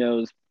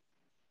knows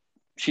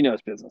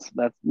business.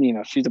 That's,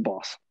 she's a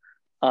boss.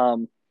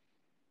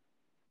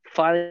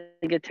 Finally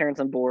get Terrence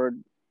on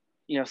board.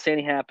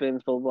 Sandy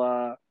happens, blah,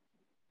 blah.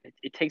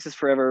 It takes us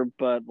forever,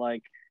 but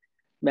like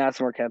Matt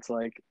Marquette's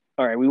like,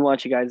 all right, we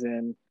want you guys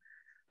in.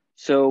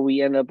 So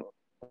we end up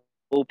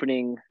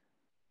opening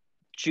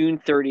June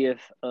 30th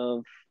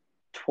of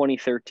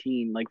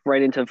 2013, like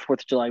right into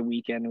 4th of July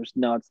weekend. It was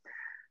nuts.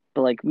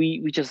 But like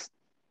we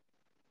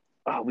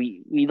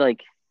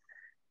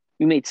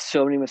made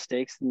so many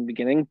mistakes in the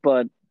beginning,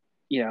 but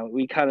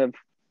we kind of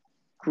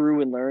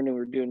grew and learned, and we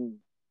were doing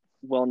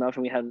well enough,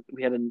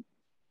 and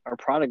our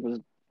product was,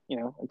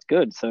 it's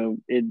good. So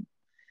it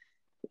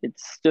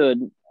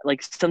stood.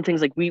 Like some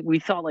things like we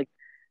thought it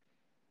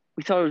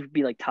would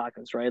be like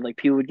tacos, right? Like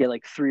people would get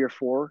like 3 or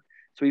 4.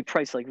 So we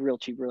priced like real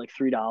cheap. We're like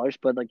 $3.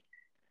 But like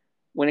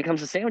when it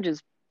comes to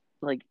sandwiches,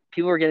 like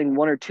people are getting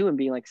 1 or 2 and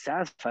being like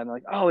satisfied.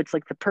 Like, oh, it's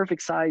like the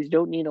perfect size. You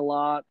don't need a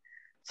lot.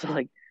 So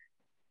like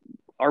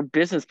our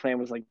business plan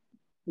was like,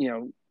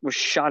 was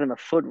shot in the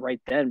foot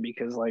right then,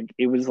 because like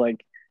it was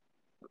like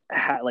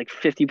had like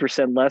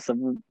 50% less of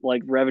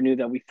like revenue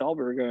that we thought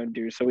we were going to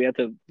do. So we had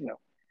to,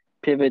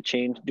 pivot,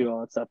 change, do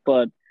all that stuff.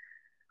 But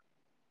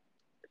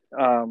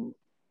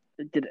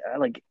did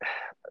like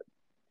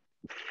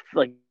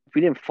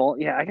we didn't fall.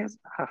 Yeah, I guess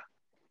I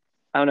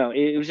don't know.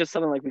 It was just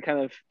something like we kind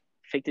of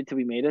faked it till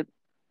we made it.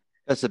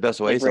 That's the best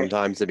way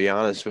sometimes, to be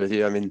honest with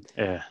you. I mean,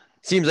 yeah.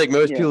 Seems like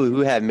most people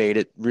who have made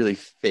it really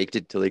faked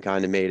it till they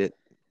kind of made it.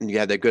 And you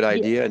have that good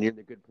idea and you're in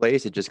a good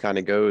place, it just kind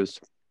of goes.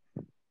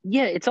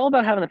 Yeah, it's all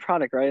about having the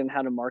product, right? And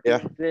how to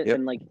market it. Yep.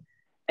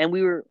 And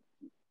we were,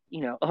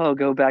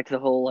 go back to the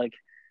whole like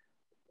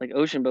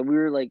ocean, but we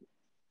were like,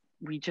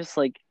 we just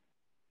like,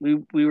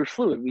 we were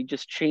fluid. We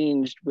just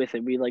changed with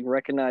it. We like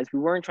recognized we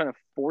weren't trying to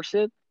force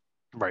it.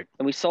 Right.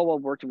 And we saw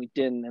what worked and we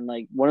didn't. And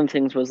like one of the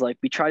things was like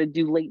we try to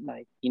do late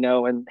night,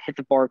 and hit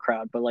the bar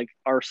crowd, but like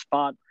our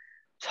spot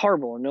was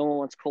horrible and no one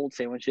wants cold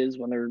sandwiches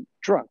when they're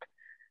drunk.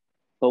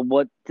 But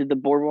what did the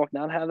boardwalk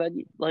not have? That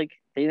like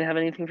they didn't have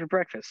anything for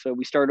breakfast. So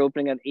we started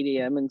opening at 8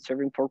 a.m. and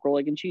serving pork roll,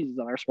 egg, and cheeses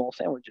on our small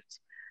sandwiches.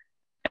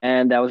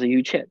 And that was a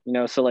huge hit,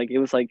 So like it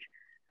was like,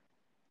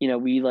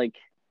 we like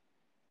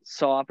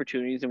saw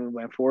opportunities and we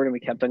went forward and we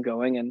kept on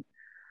going. And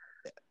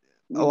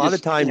a lot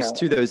of times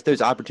too,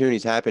 those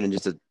opportunities happen in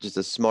just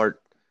a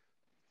smart,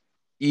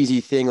 easy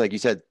thing. Like you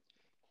said,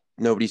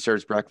 nobody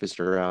serves breakfast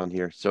around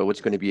here. So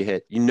what's going to be a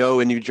hit? In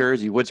New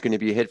Jersey, what's going to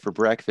be a hit for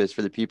breakfast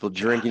for the people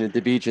drinking at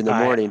the beach in the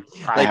morning?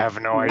 I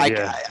have no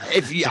idea.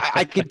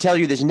 I could tell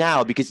you this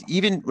now, because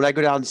even when I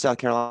go down to South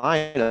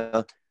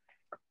Carolina,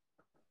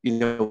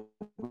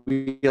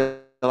 we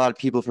get a lot of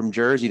people from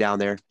Jersey down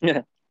there.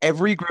 Yeah.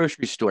 Every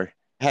grocery store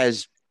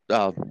has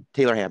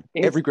Taylor ham.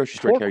 Every grocery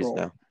store carries it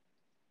now.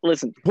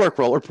 Listen, pork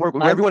roll or pork,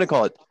 whatever you want to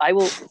call it.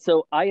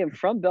 So I am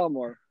from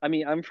Belmore. I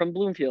mean, I'm from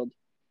Bloomfield.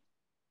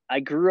 I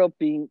grew up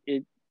being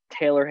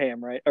Taylor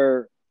ham, right?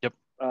 Or yep,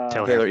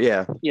 Taylor,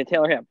 yeah,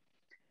 Taylor ham.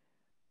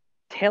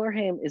 Taylor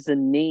ham is the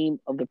name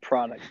of the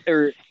product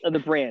or of the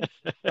brand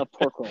of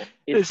pork roll.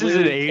 This is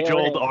an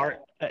age-old art.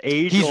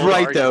 He's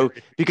right though,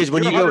 because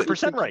when you go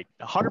 100% right,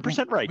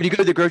 100% right. When you go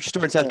to the grocery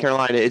store in South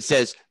Carolina, it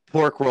says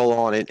pork roll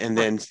on it and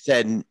then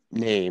said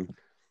name.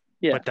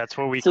 Yeah. But that's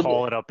what we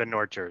call it up in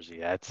North Jersey.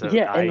 That's and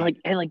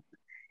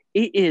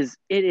it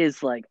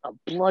is like a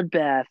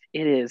bloodbath.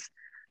 It is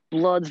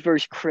Bloods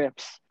versus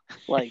Crips.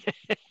 Like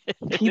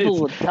people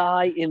will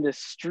die in the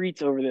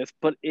streets over this,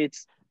 but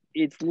it's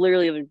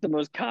literally like the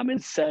most common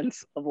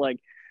sense of like,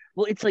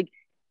 well, it's like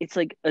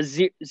a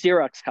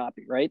Xerox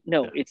copy, right?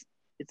 No, it's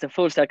a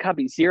photostat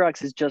copy.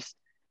 Xerox is just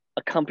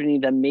a company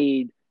that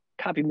made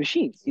copy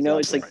machines. You know,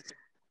 Exactly.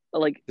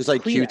 it's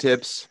like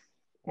Q-tips.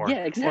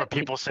 Yeah, exactly. Or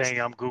people saying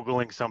I'm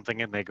Googling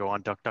something and they go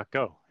on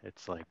DuckDuckGo.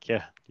 It's like,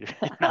 yeah, you're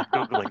not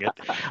Googling it.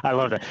 I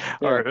love that.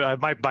 Yeah. Or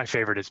my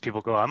favorite is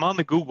people go, I'm on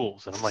the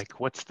Googles. And I'm like,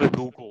 what's the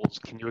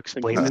Googles? Can you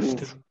explain this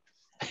to me?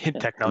 In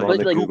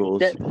technology, I'm on the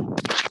Googles.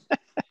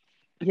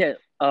 Yeah.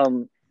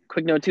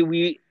 Quick note too.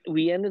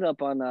 We ended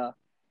up on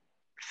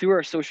through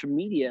our social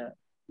media.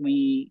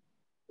 We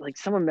like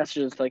someone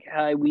messaged us like,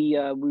 "Hi,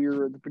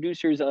 we're the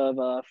producers of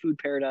Food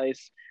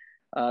Paradise,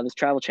 this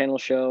travel channel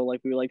show.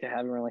 Like, we would like to have."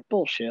 And we're like,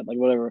 "Bullshit!" Like,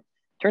 whatever.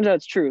 Turns out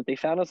it's true. They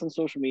found us on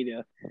social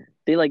media.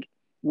 They like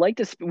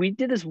this. We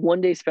did this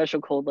one day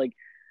special called like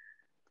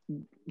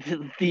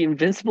the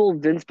Invincible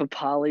Vince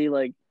Papali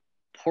like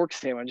pork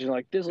sandwich. And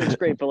like, this looks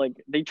great, but like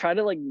they try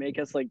to like make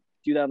us like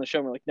do that on the show.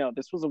 And we're like, no,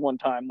 this was a one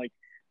time. Like,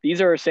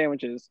 these are our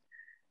sandwiches.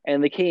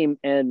 And they came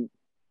and,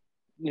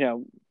 you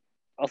know,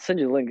 I'll send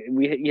you the link.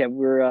 We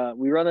were on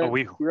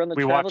the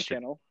Travel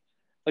Channel.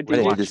 I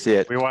didn't to see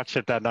it. We watched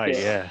it that night.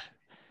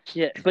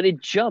 Yeah, but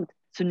it jumped.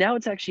 So now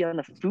it's actually on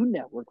the Food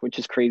Network, which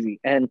is crazy.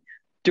 And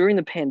during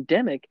the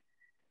pandemic,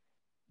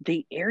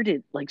 they aired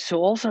it like,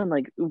 so all of a sudden,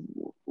 like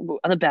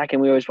on the back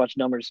end, we always watch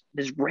numbers.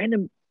 This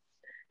random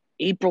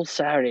April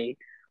Saturday,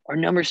 our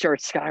numbers start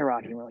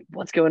skyrocketing. We're like,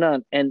 what's going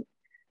on? And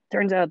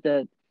turns out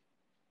that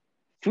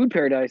Food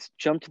Paradise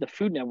jumped to the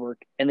Food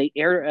Network and they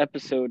aired an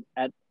episode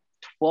at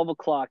 12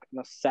 o'clock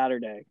on a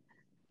Saturday,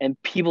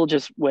 and people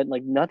just went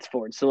like nuts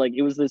for it. So like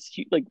it was this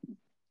like,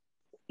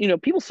 you know,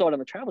 people saw it on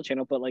the Travel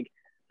Channel, but like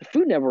the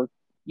Food Network,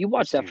 you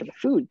watch that for the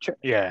food.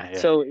 Yeah.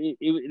 So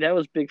that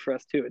was big for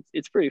us too.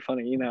 It's pretty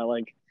funny, you know,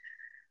 like,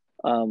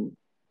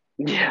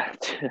 yeah.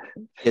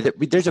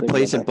 There's a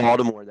place in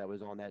Baltimore that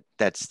was on I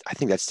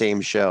think that same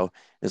show.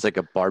 It's like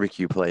a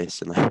barbecue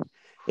place, and like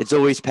it's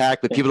always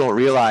packed, but people don't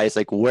realize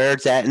like where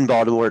it's at in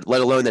Baltimore, let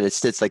alone that it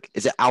sits like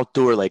it's an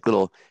outdoor like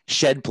little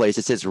shed place.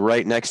 It sits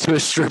right next to a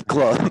strip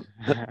club.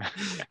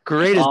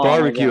 Greatest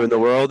barbecue in the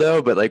world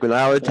though, but like when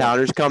out of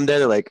towners come there,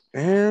 they're like,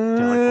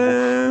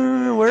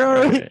 where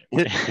are we?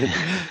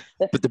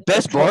 But the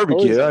best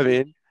barbecue, I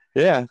mean,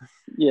 yeah.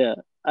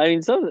 I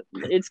mean,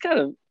 it's kind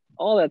of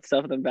all that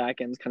stuff in the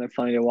back end is kind of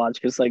funny to watch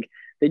because like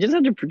they just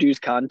have to produce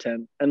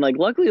content, and like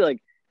luckily,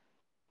 like,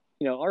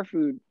 you know, our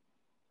food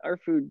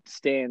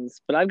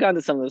stands. But I've gone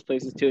to some of those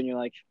places too, and you're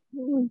like, I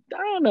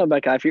don't know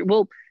about Guy Fieri.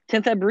 Well,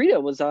 10th Ave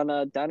Burrito was on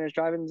Diners,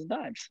 Drive-ins, and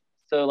Dives,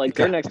 so like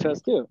they're next to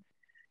us too.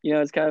 You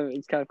know, it's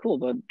kind of cool.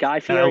 But Guy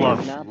Fieri, I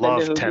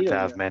love 10th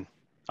Ave, man.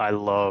 I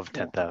love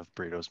 10th Ave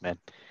burritos, man.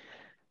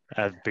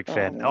 I'm a big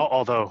fan.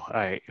 Although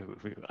I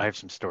have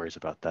some stories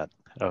about that,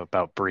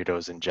 about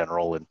burritos in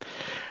general and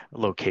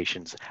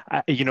locations.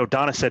 You know,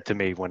 Donna said to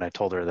me when I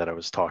told her that I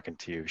was talking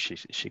to you,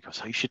 she goes,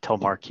 "Oh, you should tell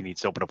Mark he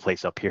needs to open a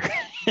place up here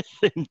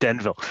in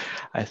Denville."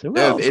 I said,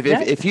 "Well,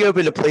 if you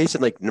opened a place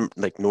in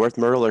like North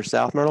Myrtle or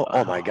South Myrtle,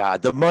 oh my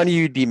God, the money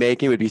you'd be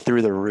making would be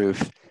through the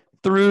roof,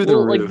 roof."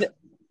 Like,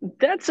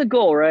 that's a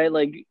goal, right?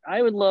 Like,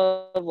 I would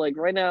love, like,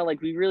 right now,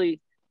 like, we're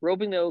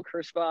opening the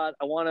Oakhurst spot.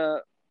 I want to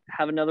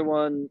have another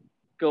one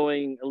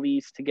going at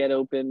least to get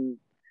open.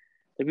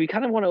 Like, we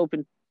kind of want to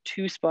open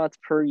 2 spots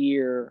per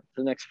year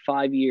for the next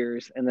 5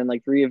 years, and then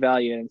like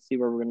reevaluate and see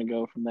where we're going to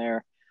go from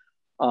there.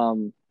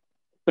 But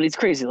it's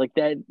crazy, like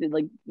that.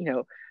 Like, you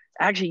know,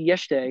 actually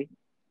yesterday,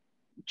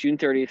 June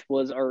 30th,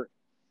 was our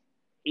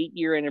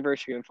 8-year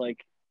anniversary of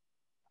like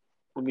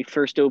when we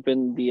first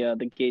opened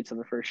the gates of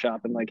the first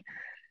shop, and like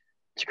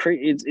it's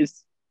crazy.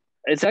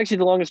 It's actually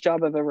the longest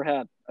job I've ever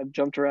had. I've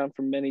jumped around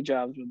from many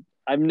jobs.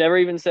 I've never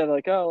even said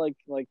like, oh,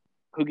 like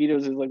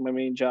Hoagitos is like my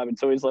main job.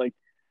 It's always like,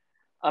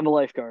 I'm a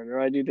lifeguard or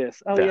I do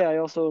this. Oh yeah, I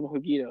also own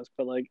Hoagitos,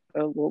 but like,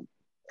 well,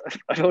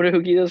 I've owned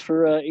Hoagitos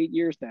for 8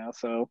 years now,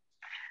 so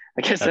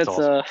I guess that's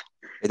awesome.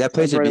 That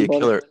place would be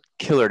a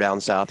killer down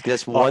south.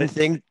 That's one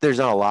thing there's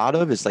not a lot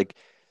of. It's like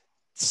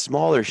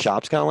smaller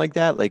shops, kind of like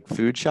that, like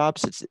food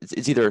shops.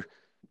 It's either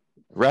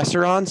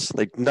restaurants,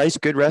 like nice,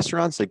 good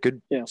restaurants, like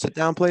good sit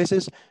down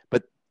places,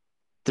 but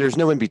there's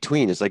no in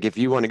between. It's like if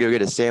you want to go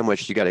get a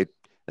sandwich, you got to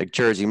like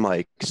Jersey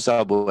Mike,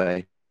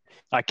 Subway.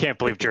 I can't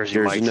believe Jersey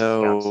Mike's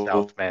down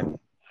south, man.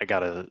 I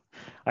gotta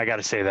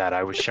say that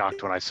I was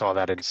shocked when I saw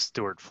that in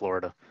Stuart,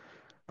 Florida.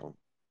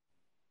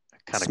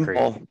 Kind of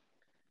crazy.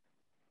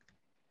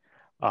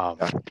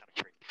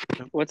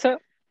 What's that?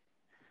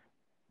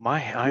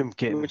 I'm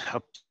getting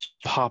a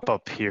pop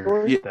up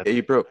here. Yeah,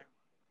 you broke.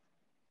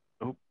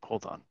 Oh,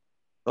 hold on.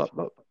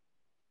 Oh.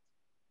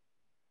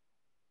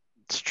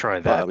 Let's try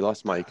that. We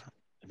lost Mike.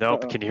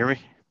 Nope. Can you hear me?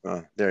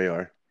 Oh, there you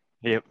are.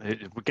 Yep,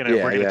 we're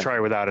gonna try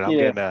without it. I'm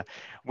Yeah. getting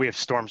we have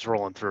storms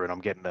rolling through, and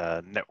I'm getting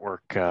a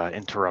network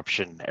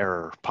interruption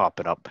error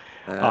popping up.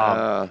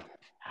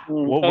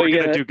 What we're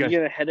gonna do, guys? You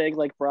get a headache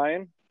like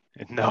Brian?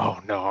 No,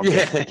 I'm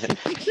getting...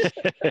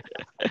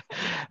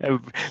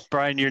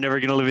 Brian, you're never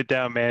gonna live it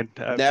down, man.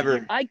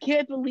 Never. I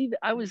can't believe it.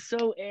 I was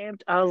so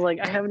amped. I was like,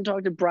 I haven't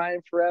talked to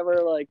Brian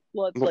forever. Like,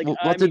 what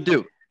to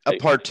do? A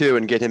part 2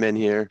 and get him in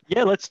here.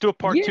 Yeah, let's do a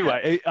part 2.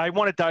 I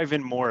want to dive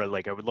in more.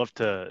 Like, I would love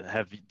to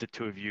have the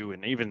two of you,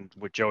 and even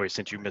with Joey,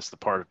 since you missed the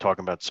part of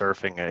talking about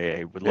surfing,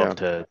 I would love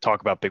to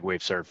talk about big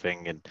wave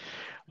surfing and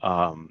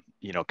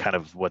kind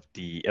of what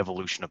the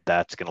evolution of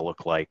that's going to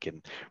look like.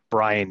 And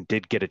Brian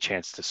did get a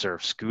chance to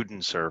surf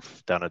Scuden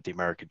surf down at the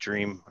American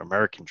Dream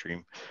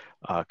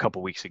a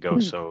couple weeks ago.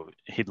 So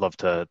he'd love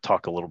to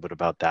talk a little bit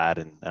about that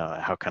and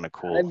how kind of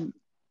cool.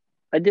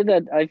 I did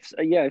that. I've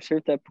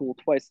surfed that pool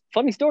twice.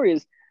 Funny story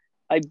is,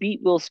 I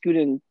beat Will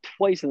Scuden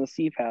twice in the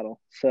sea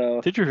paddle. So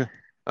did you?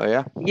 Oh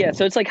yeah. Yeah.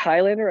 So it's like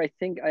Highlander. I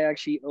think I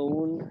actually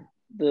own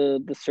the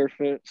surf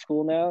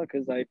school now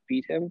because I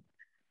beat him.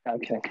 I'm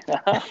kidding.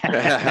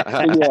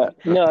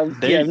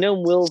 I've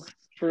known Will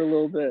for a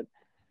little bit.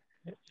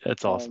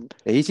 That's awesome.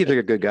 He seems like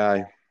a good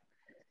guy.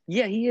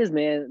 Yeah, he is,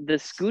 man. The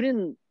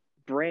Scuden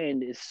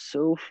brand is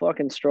so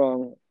fucking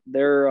strong.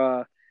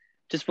 They're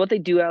just what they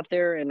do out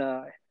there, and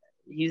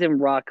he's in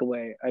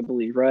Rockaway, I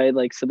believe, right?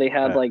 Like, so they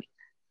have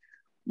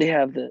they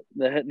have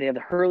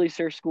the Hurley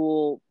Surf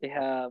School, they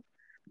have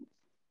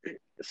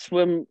a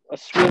swim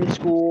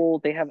school,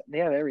 they have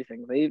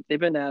everything. They've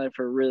been at it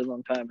for a really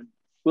long time, and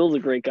Will's a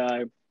great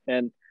guy.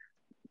 And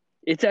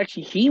it's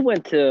actually, he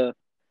went to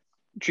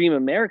Dream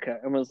America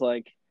and was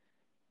like,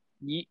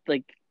 do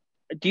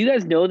you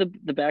guys know the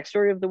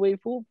backstory of the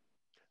wave pool?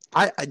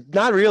 I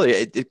not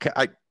really.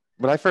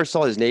 When I first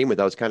saw his name,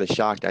 I was kind of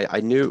shocked. I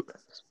knew.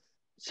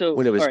 So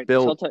when it was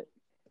built, so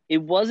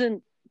it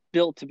wasn't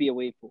built to be a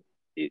wave pool.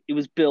 It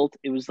was built.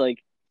 It was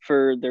like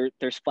for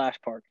their splash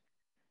park.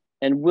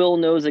 And Will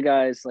knows the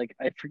guys, like,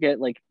 I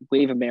forget, like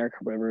Wave America,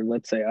 whatever.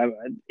 Let's say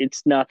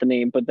it's not the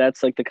name, but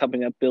that's like the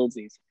company that builds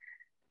these.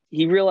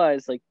 He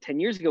realized like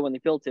 10 years ago when they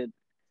built it,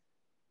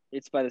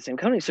 it's by the same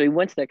company. So he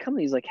went to that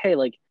company. He's like, hey,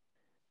 like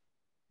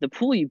the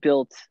pool you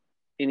built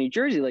in New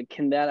Jersey, like,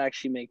 can that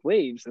actually make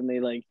waves? And they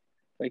like,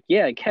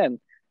 yeah, it can.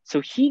 So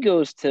he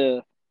goes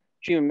to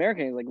Dream America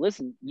and he's like,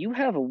 listen, you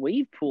have a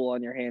wave pool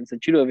on your hands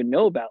that you don't even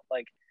know about.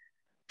 Like,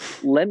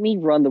 let me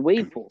run the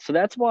wave pool. So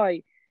that's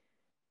why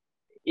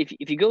if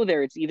you go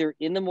there, it's either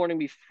in the morning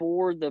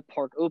before the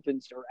park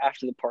opens or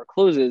after the park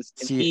closes,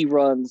 and he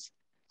runs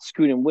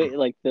Scuden wave,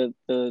 like the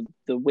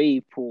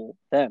wave pool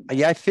then.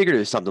 Yeah, I figured it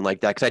was something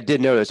like that because I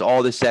did notice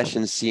all the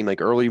sessions seem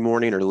like early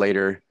morning or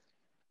later.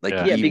 Like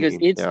because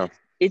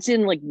it's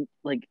in like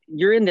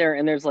you're in there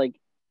and there's like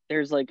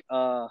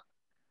how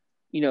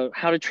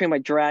to Train My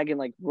Dragon,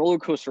 like roller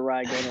coaster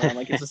ride going on.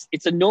 Like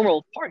it's a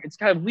normal park. It's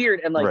kind of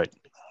weird and like,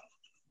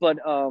 but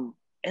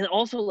and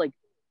also like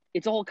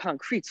it's all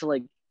concrete, so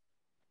like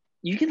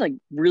you can like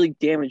really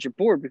damage your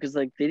board because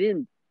like they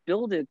didn't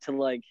build it to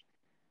like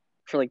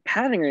for like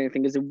padding or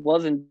anything because it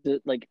wasn't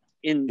like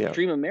in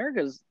Dream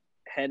America's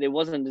head, it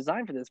wasn't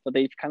designed for this, but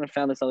they kind of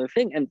found this other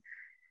thing. And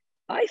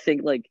I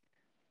think like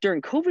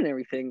during COVID and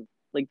everything,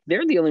 like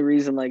they're the only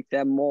reason like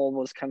that mall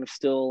was kind of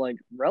still like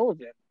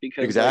relevant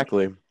because like,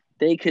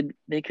 they could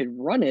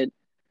run it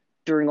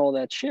during all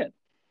that shit.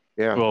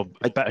 Yeah. Well,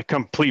 a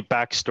complete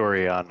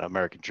backstory on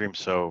American Dream.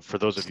 So for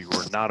those of you who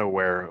are not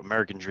aware,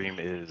 American Dream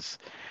is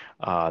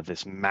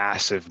this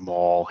massive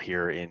mall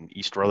here in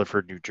East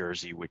Rutherford, New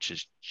Jersey, which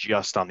is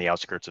just on the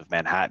outskirts of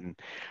Manhattan.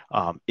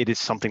 It is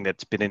something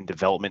that's been in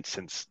development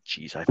since,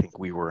 I think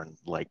we were in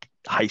like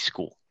high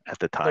school at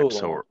the time.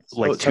 So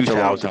like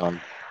 2000.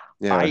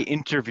 Yeah. I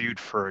interviewed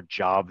for a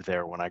job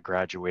there when I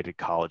graduated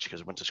college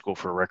because I went to school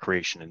for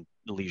recreation and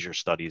leisure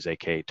studies,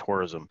 aka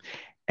tourism.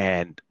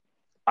 And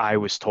I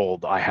was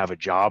told I have a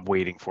job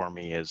waiting for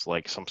me as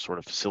like some sort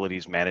of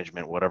facilities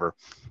management, whatever,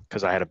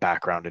 because I had a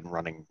background in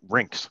running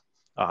rinks.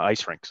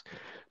 Ice rinks.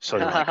 So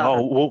they're like,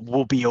 oh,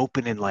 we'll be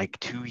open in like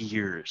 2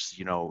 years.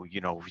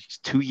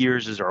 2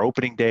 years is our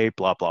opening day,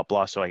 blah, blah,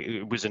 blah. So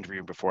I was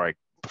interviewing before I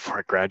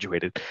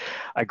graduated.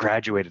 I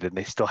graduated and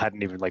they still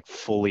hadn't even like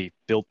fully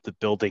built the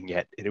building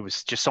yet. And it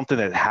was just something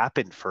that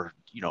happened for,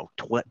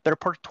 better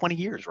part of 20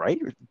 years, right?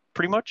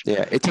 Pretty much.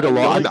 Yeah, it took a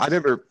long. I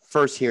remember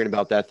first hearing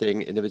about that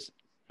thing, and it was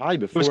probably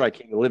before I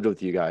came to live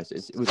with you guys.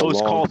 It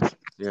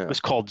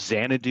was called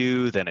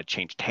Xanadu, then it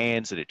changed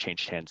hands, and it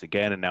changed hands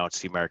again, and now it's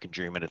the American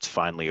Dream, and it's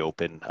finally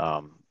open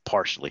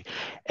partially.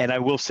 And I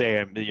will say,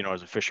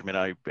 as a fisherman,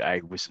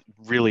 I was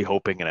really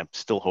hoping, and I'm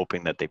still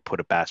hoping that they put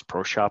a Bass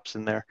Pro Shops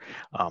in there.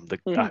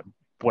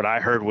 What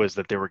I heard was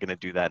that they were going to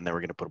do that, and they were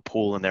going to put a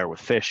pool in there with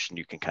fish, and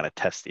you can kind of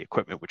test the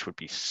equipment, which would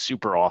be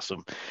super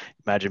awesome.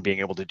 Imagine being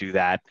able to do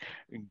that,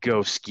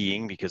 go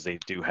skiing because they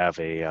do have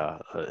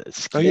a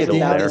ski hill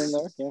there.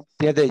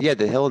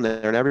 The hill in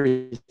there and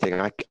everything.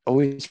 I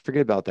always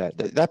forget about that.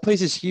 That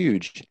place is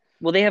huge.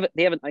 Well, they have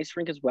an ice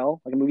rink as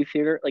well, like a movie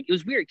theater. Like it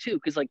was weird too,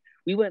 because like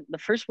we went the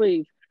first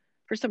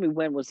time we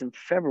went was in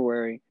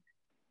February,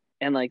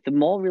 and like the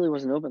mall really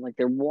wasn't open. Like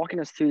they're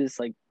walking us through this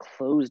like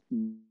closed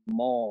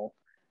mall.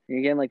 And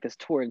you're getting like this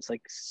tour. It's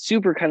like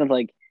super kind of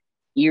like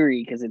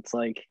eerie because it's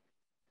like,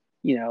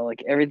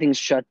 like everything's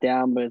shut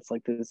down, but it's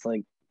like this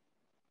like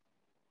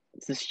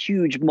it's this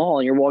huge mall,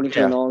 and you're walking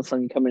through, and all of a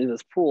sudden you come into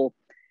this pool.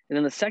 And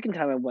then the second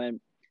time I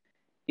went,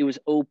 it was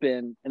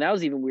open, and that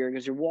was even weird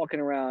because you're walking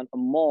around a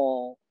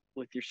mall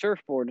with your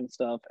surfboard and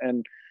stuff,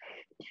 and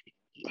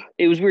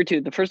it was weird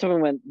too. The first time I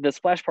went, the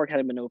splash park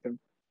hadn't been open.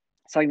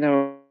 Second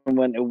time I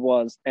went, it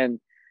was, and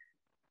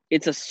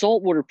it's a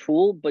saltwater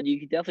pool, but you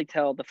could definitely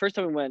tell. The first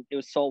time we went, it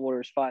was saltwater, it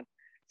was fine.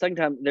 Second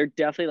time, they're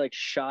definitely like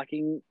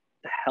shocking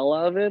the hell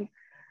out of it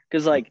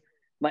because like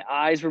my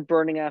eyes were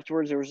burning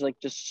afterwards. There was like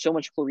just so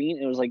much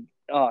chlorine. It was like,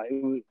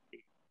 and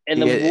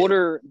the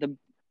water,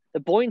 the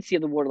buoyancy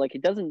of the water, like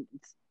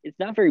it's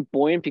not very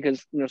buoyant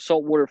because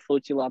salt water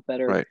floats you a lot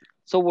better. Right.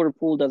 Saltwater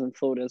pool doesn't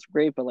float as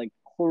great, but like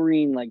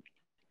chlorine, like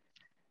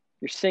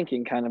you're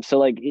sinking kind of. So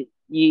like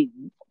you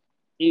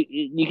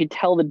could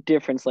tell the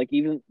difference, like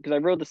even because I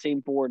rode the same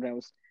board and I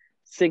was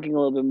sinking a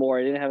little bit more.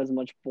 I didn't have as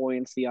much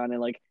buoyancy on it.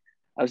 Like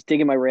I was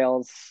digging my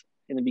rails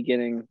in the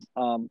beginning.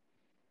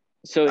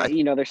 So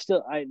they're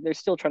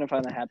still trying to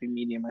find a happy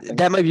medium. I think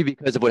that might be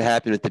because of what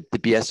happened with the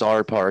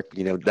BSR park.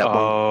 That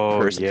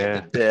one person,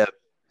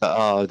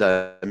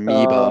 the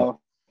amoeba.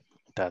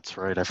 That's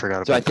right. I forgot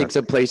about that. So I think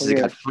some places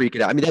got freaked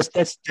out. I mean,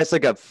 that's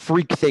like a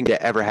freak thing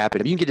to ever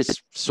happen. If you can get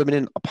just swimming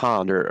in a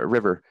pond or a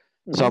river.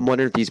 Mm-hmm. So I'm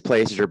wondering if these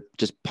places are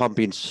just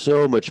pumping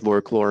so much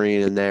more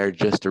chlorine in there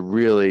just to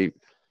really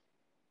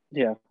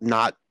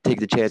not take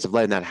the chance of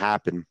letting that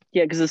happen.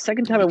 Yeah, because the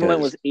second time I went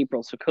was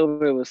April, so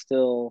COVID was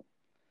still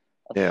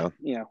a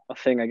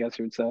thing, I guess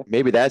you would say.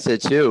 Maybe that's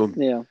it too.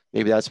 Yeah.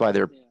 Maybe that's why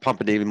they're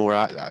pumping even more.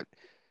 I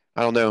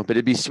don't know, but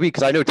it'd be sweet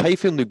because I know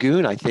Typhoon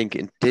Lagoon, I think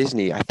in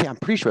Disney, I'm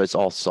pretty sure it's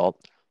all salt.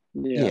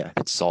 Yeah,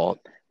 it's salt.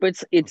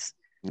 But it's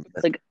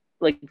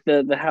like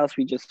the house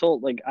we just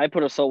sold, like I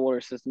put a saltwater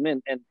system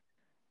in, and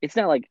it's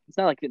not like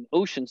an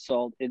ocean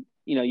salt.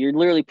 You're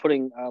literally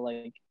putting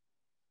like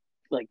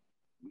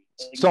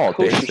salt,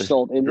 kosher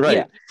salt in, right?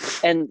 Yeah.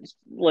 And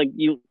like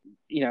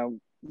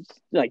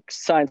like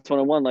Science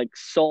 101, like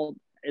salt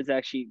is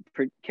actually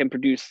can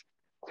produce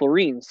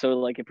chlorine. So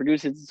like it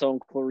produces its own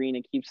chlorine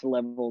and keeps the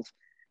levels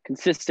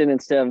consistent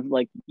instead of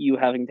like you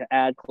having to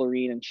add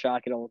chlorine and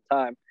shock it all the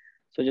time.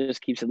 So it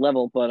just keeps it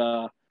level.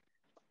 But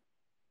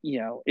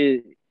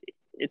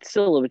it's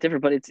still a little bit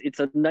different, but it's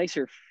a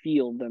nicer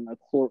feel than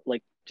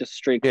like just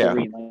straight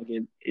chlorine.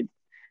 Like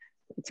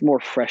it's more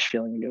fresh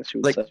feeling, I guess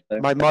you would say.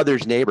 My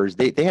mother's neighbors,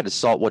 they had a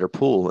saltwater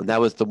pool, and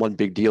that was the one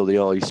big deal they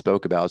always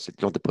spoke about. So you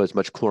don't have to put as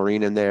much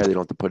chlorine in there. They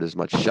don't have to put as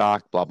much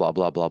shock, blah, blah,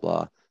 blah, blah,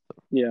 blah.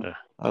 Yeah.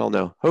 I don't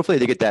know. Hopefully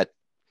they get that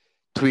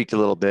tweaked a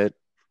little bit.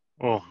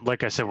 Well,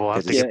 like I said, we'll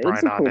have to get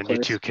Brian on, and you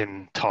two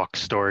can talk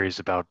stories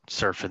about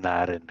surfing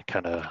that and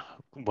kind of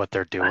what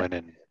they're doing.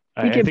 And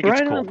I think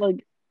Brian it's cool.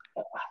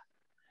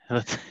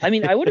 I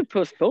mean, I would have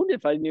postponed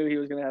if I knew he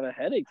was going to have a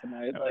headache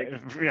tonight.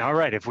 All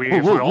right, if we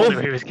all knew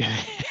he was going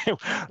to,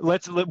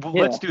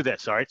 let's do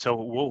this. All right, so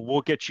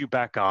we'll get you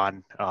back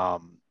on.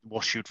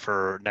 We'll shoot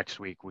for next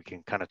week. We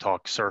can kind of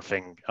talk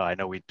surfing. I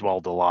know we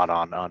dwelled a lot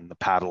on the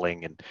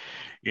paddling, and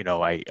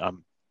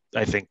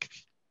I think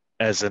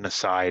as an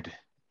aside,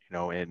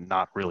 and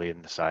not really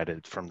an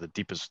aside, from the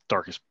deepest,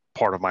 darkest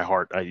part of my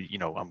heart,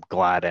 I'm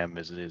glad Em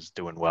is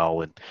doing well,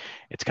 and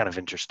it's kind of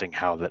interesting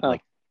how that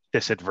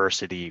this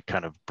adversity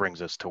kind of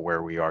brings us to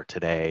where we are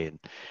today,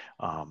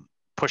 and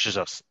pushes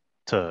us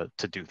to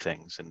do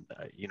things, and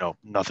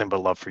nothing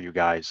but love for you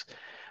guys.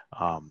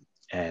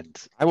 And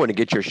I want to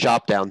get your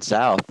shop down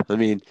south. I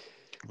mean,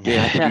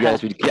 I think you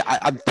guys would.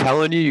 I'm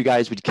telling you, you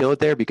guys would kill it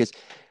there because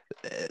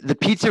the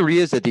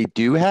pizzerias that they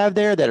do have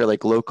there that are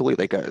like locally,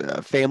 like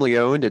a family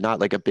owned and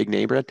not like a big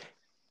name brand,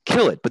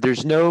 kill it. But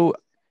there's no.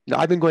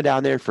 I've been going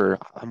down there for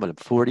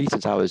 40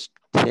 since I was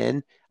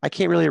 10. I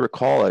can't really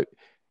recall a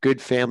good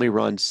family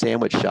run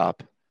sandwich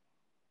shop,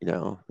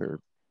 or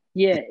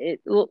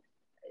well,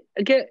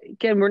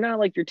 again, we're not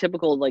like your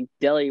typical like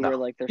deli where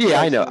like there's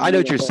I know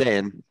what you're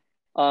saying.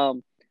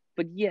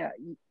 But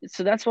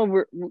so that's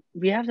why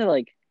we have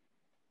to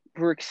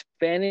we're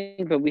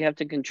expanding, but we have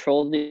to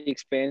control the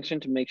expansion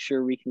to make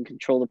sure we can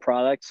control the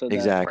product. So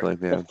that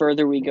the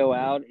further we go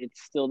out,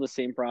 it's still the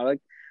same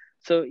product.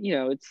 So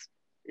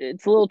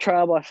it's a little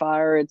trial by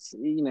fire. It's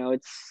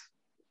it's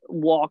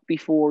walk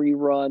before you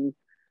run.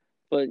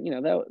 But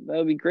that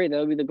would be great. That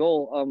would be the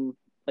goal.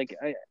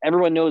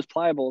 Everyone knows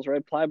Pliables,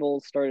 right?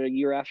 Pliables started a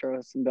year after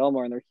us in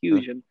Belmar, and they're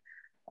huge. And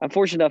I'm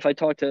fortunate enough. I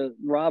talk to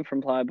Rob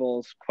from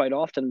Pliables quite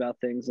often about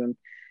things, and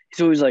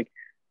he's always like,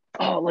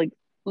 "Oh,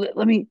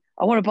 let me.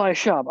 I want to buy a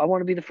shop. I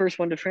want to be the first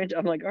one to franchise."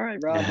 I'm like, "All right,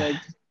 Rob.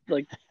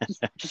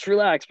 Just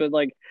relax." But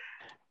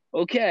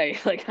okay,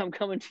 I'm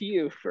coming to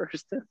you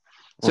first.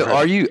 So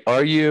are you?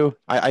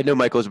 I know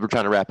Michael's. We're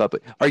trying to wrap up,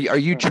 but are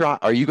you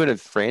going to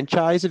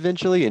franchise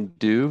eventually and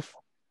do?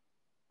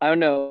 I don't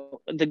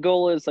know. The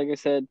goal is, like I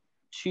said,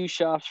 2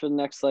 shops for the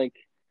next and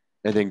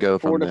then go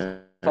 4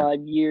 to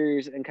 5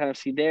 years and kind of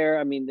see there.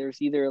 I mean,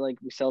 there's either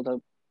we sell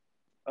to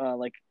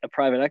like a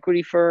private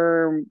equity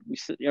firm,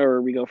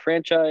 or we go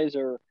franchise,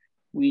 or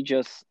we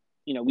just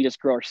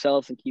grow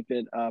ourselves and keep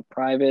it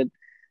private.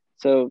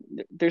 So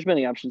there's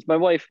many options. My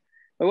wife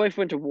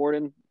went to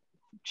Wharton.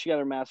 She got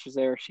her master's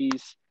there.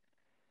 She's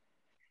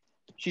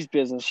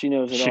business. She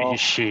knows it all.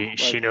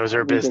 She knows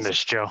her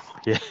business, Joe.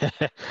 Yeah.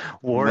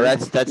 Well,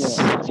 that's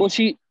well,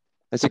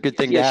 that's a good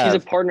thing to yeah, have.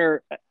 she's a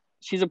partner.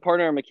 She's a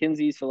partner at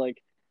McKinsey, so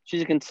like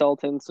she's a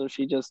consultant. So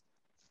she knows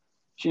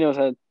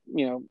how to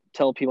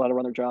tell people how to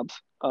run their jobs.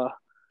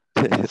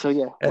 So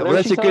yeah, well,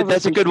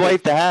 that's a good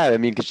wife to have. I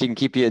mean, because she can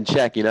keep you in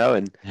check,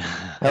 and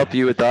help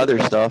you with the other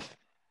stuff.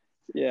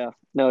 Yeah,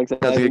 no,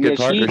 exactly. That's a good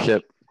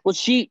partnership.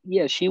 She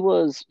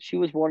was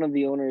one of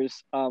the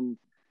owners.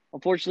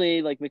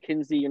 Unfortunately, like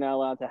McKinsey, you're not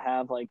allowed to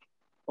have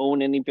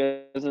own any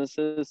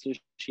businesses, so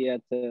she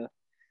had to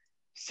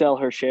sell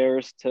her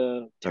shares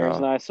to Terrence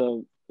and I.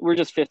 So we're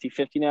just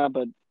 50-50 now.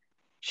 But if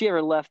she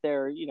ever left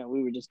there,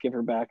 we would just give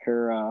her back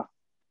her.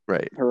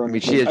 Right. Her I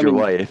mean, she is your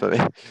wife. I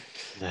mean.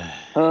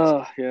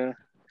 Oh yeah.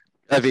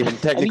 I mean,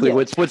 technically,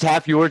 what's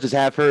half yours is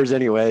half hers,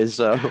 anyway.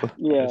 So.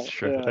 Yeah, that's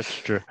true. Yeah. That's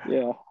true.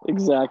 Yeah,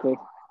 exactly.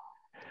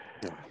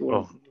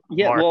 Well,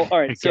 yeah. Mark, well, all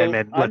right. Again, so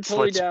man, let's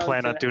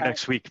plan on doing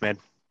next week, man.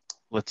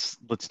 Let's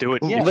do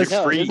it. Yeah, let's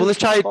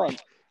try.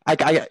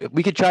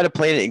 We could try to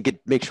plan it and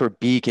make sure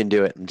B can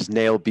do it and just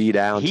nail B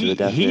down to the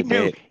definite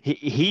date.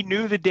 He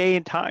knew the day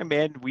and time,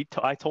 man.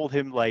 I told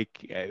him I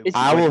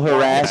will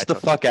harass the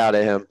fuck out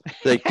of him.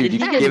 Like, dude, you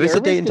give us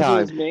a date and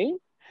time.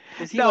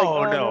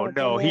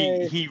 No.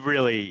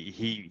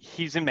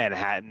 He's in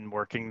Manhattan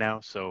working now,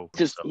 so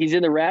he's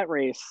in the rat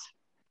race.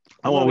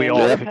 Oh, we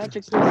all.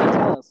 Patrick Swayze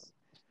tell us.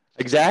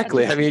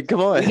 Exactly. I mean,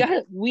 come on.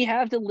 We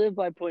have to live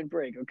by Point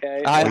Break,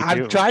 okay?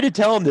 I've tried to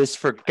tell him this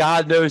for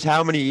God knows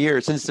how many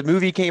years since the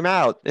movie came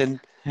out, and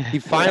he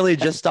finally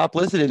just stopped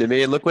listening to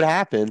me. And look what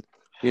happened.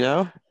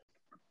 Well,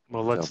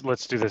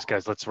 let's do this,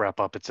 guys. Let's wrap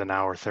up. It's an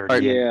hour 30.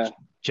 Right. Yeah.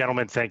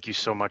 Gentlemen, thank you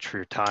so much for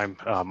your time.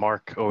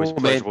 Mark, always a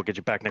pleasure. We'll get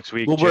you back next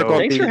week. Joe,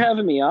 thanks for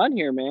having me on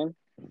here, man.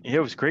 Yeah,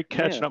 it was great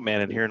catching up,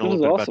 man, and hearing a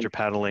little bit about your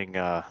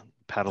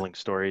paddling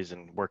stories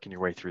and working your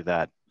way through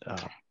that.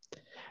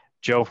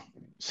 Joe,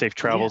 safe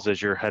travels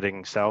as you're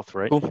heading south,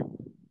 right? Cool.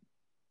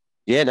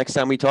 Yeah, next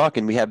time we talk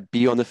and we have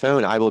B on the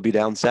phone, I will be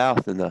down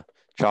south in the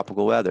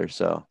tropical weather.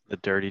 So the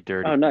dirty.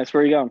 Oh, nice.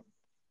 Where are you going?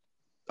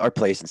 Our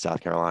place in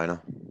South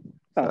Carolina.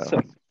 Oh,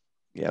 sick.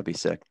 Yeah, it'll be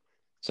sick.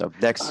 So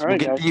next, we'll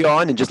get B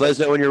on and just let us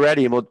know when you're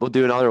ready, and we'll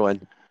do another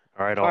one.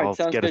 All right, I'll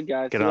sounds get good,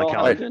 guys. Get on the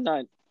calendar. Good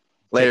night.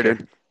 Later,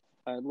 dude.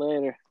 All right,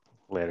 later.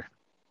 Later.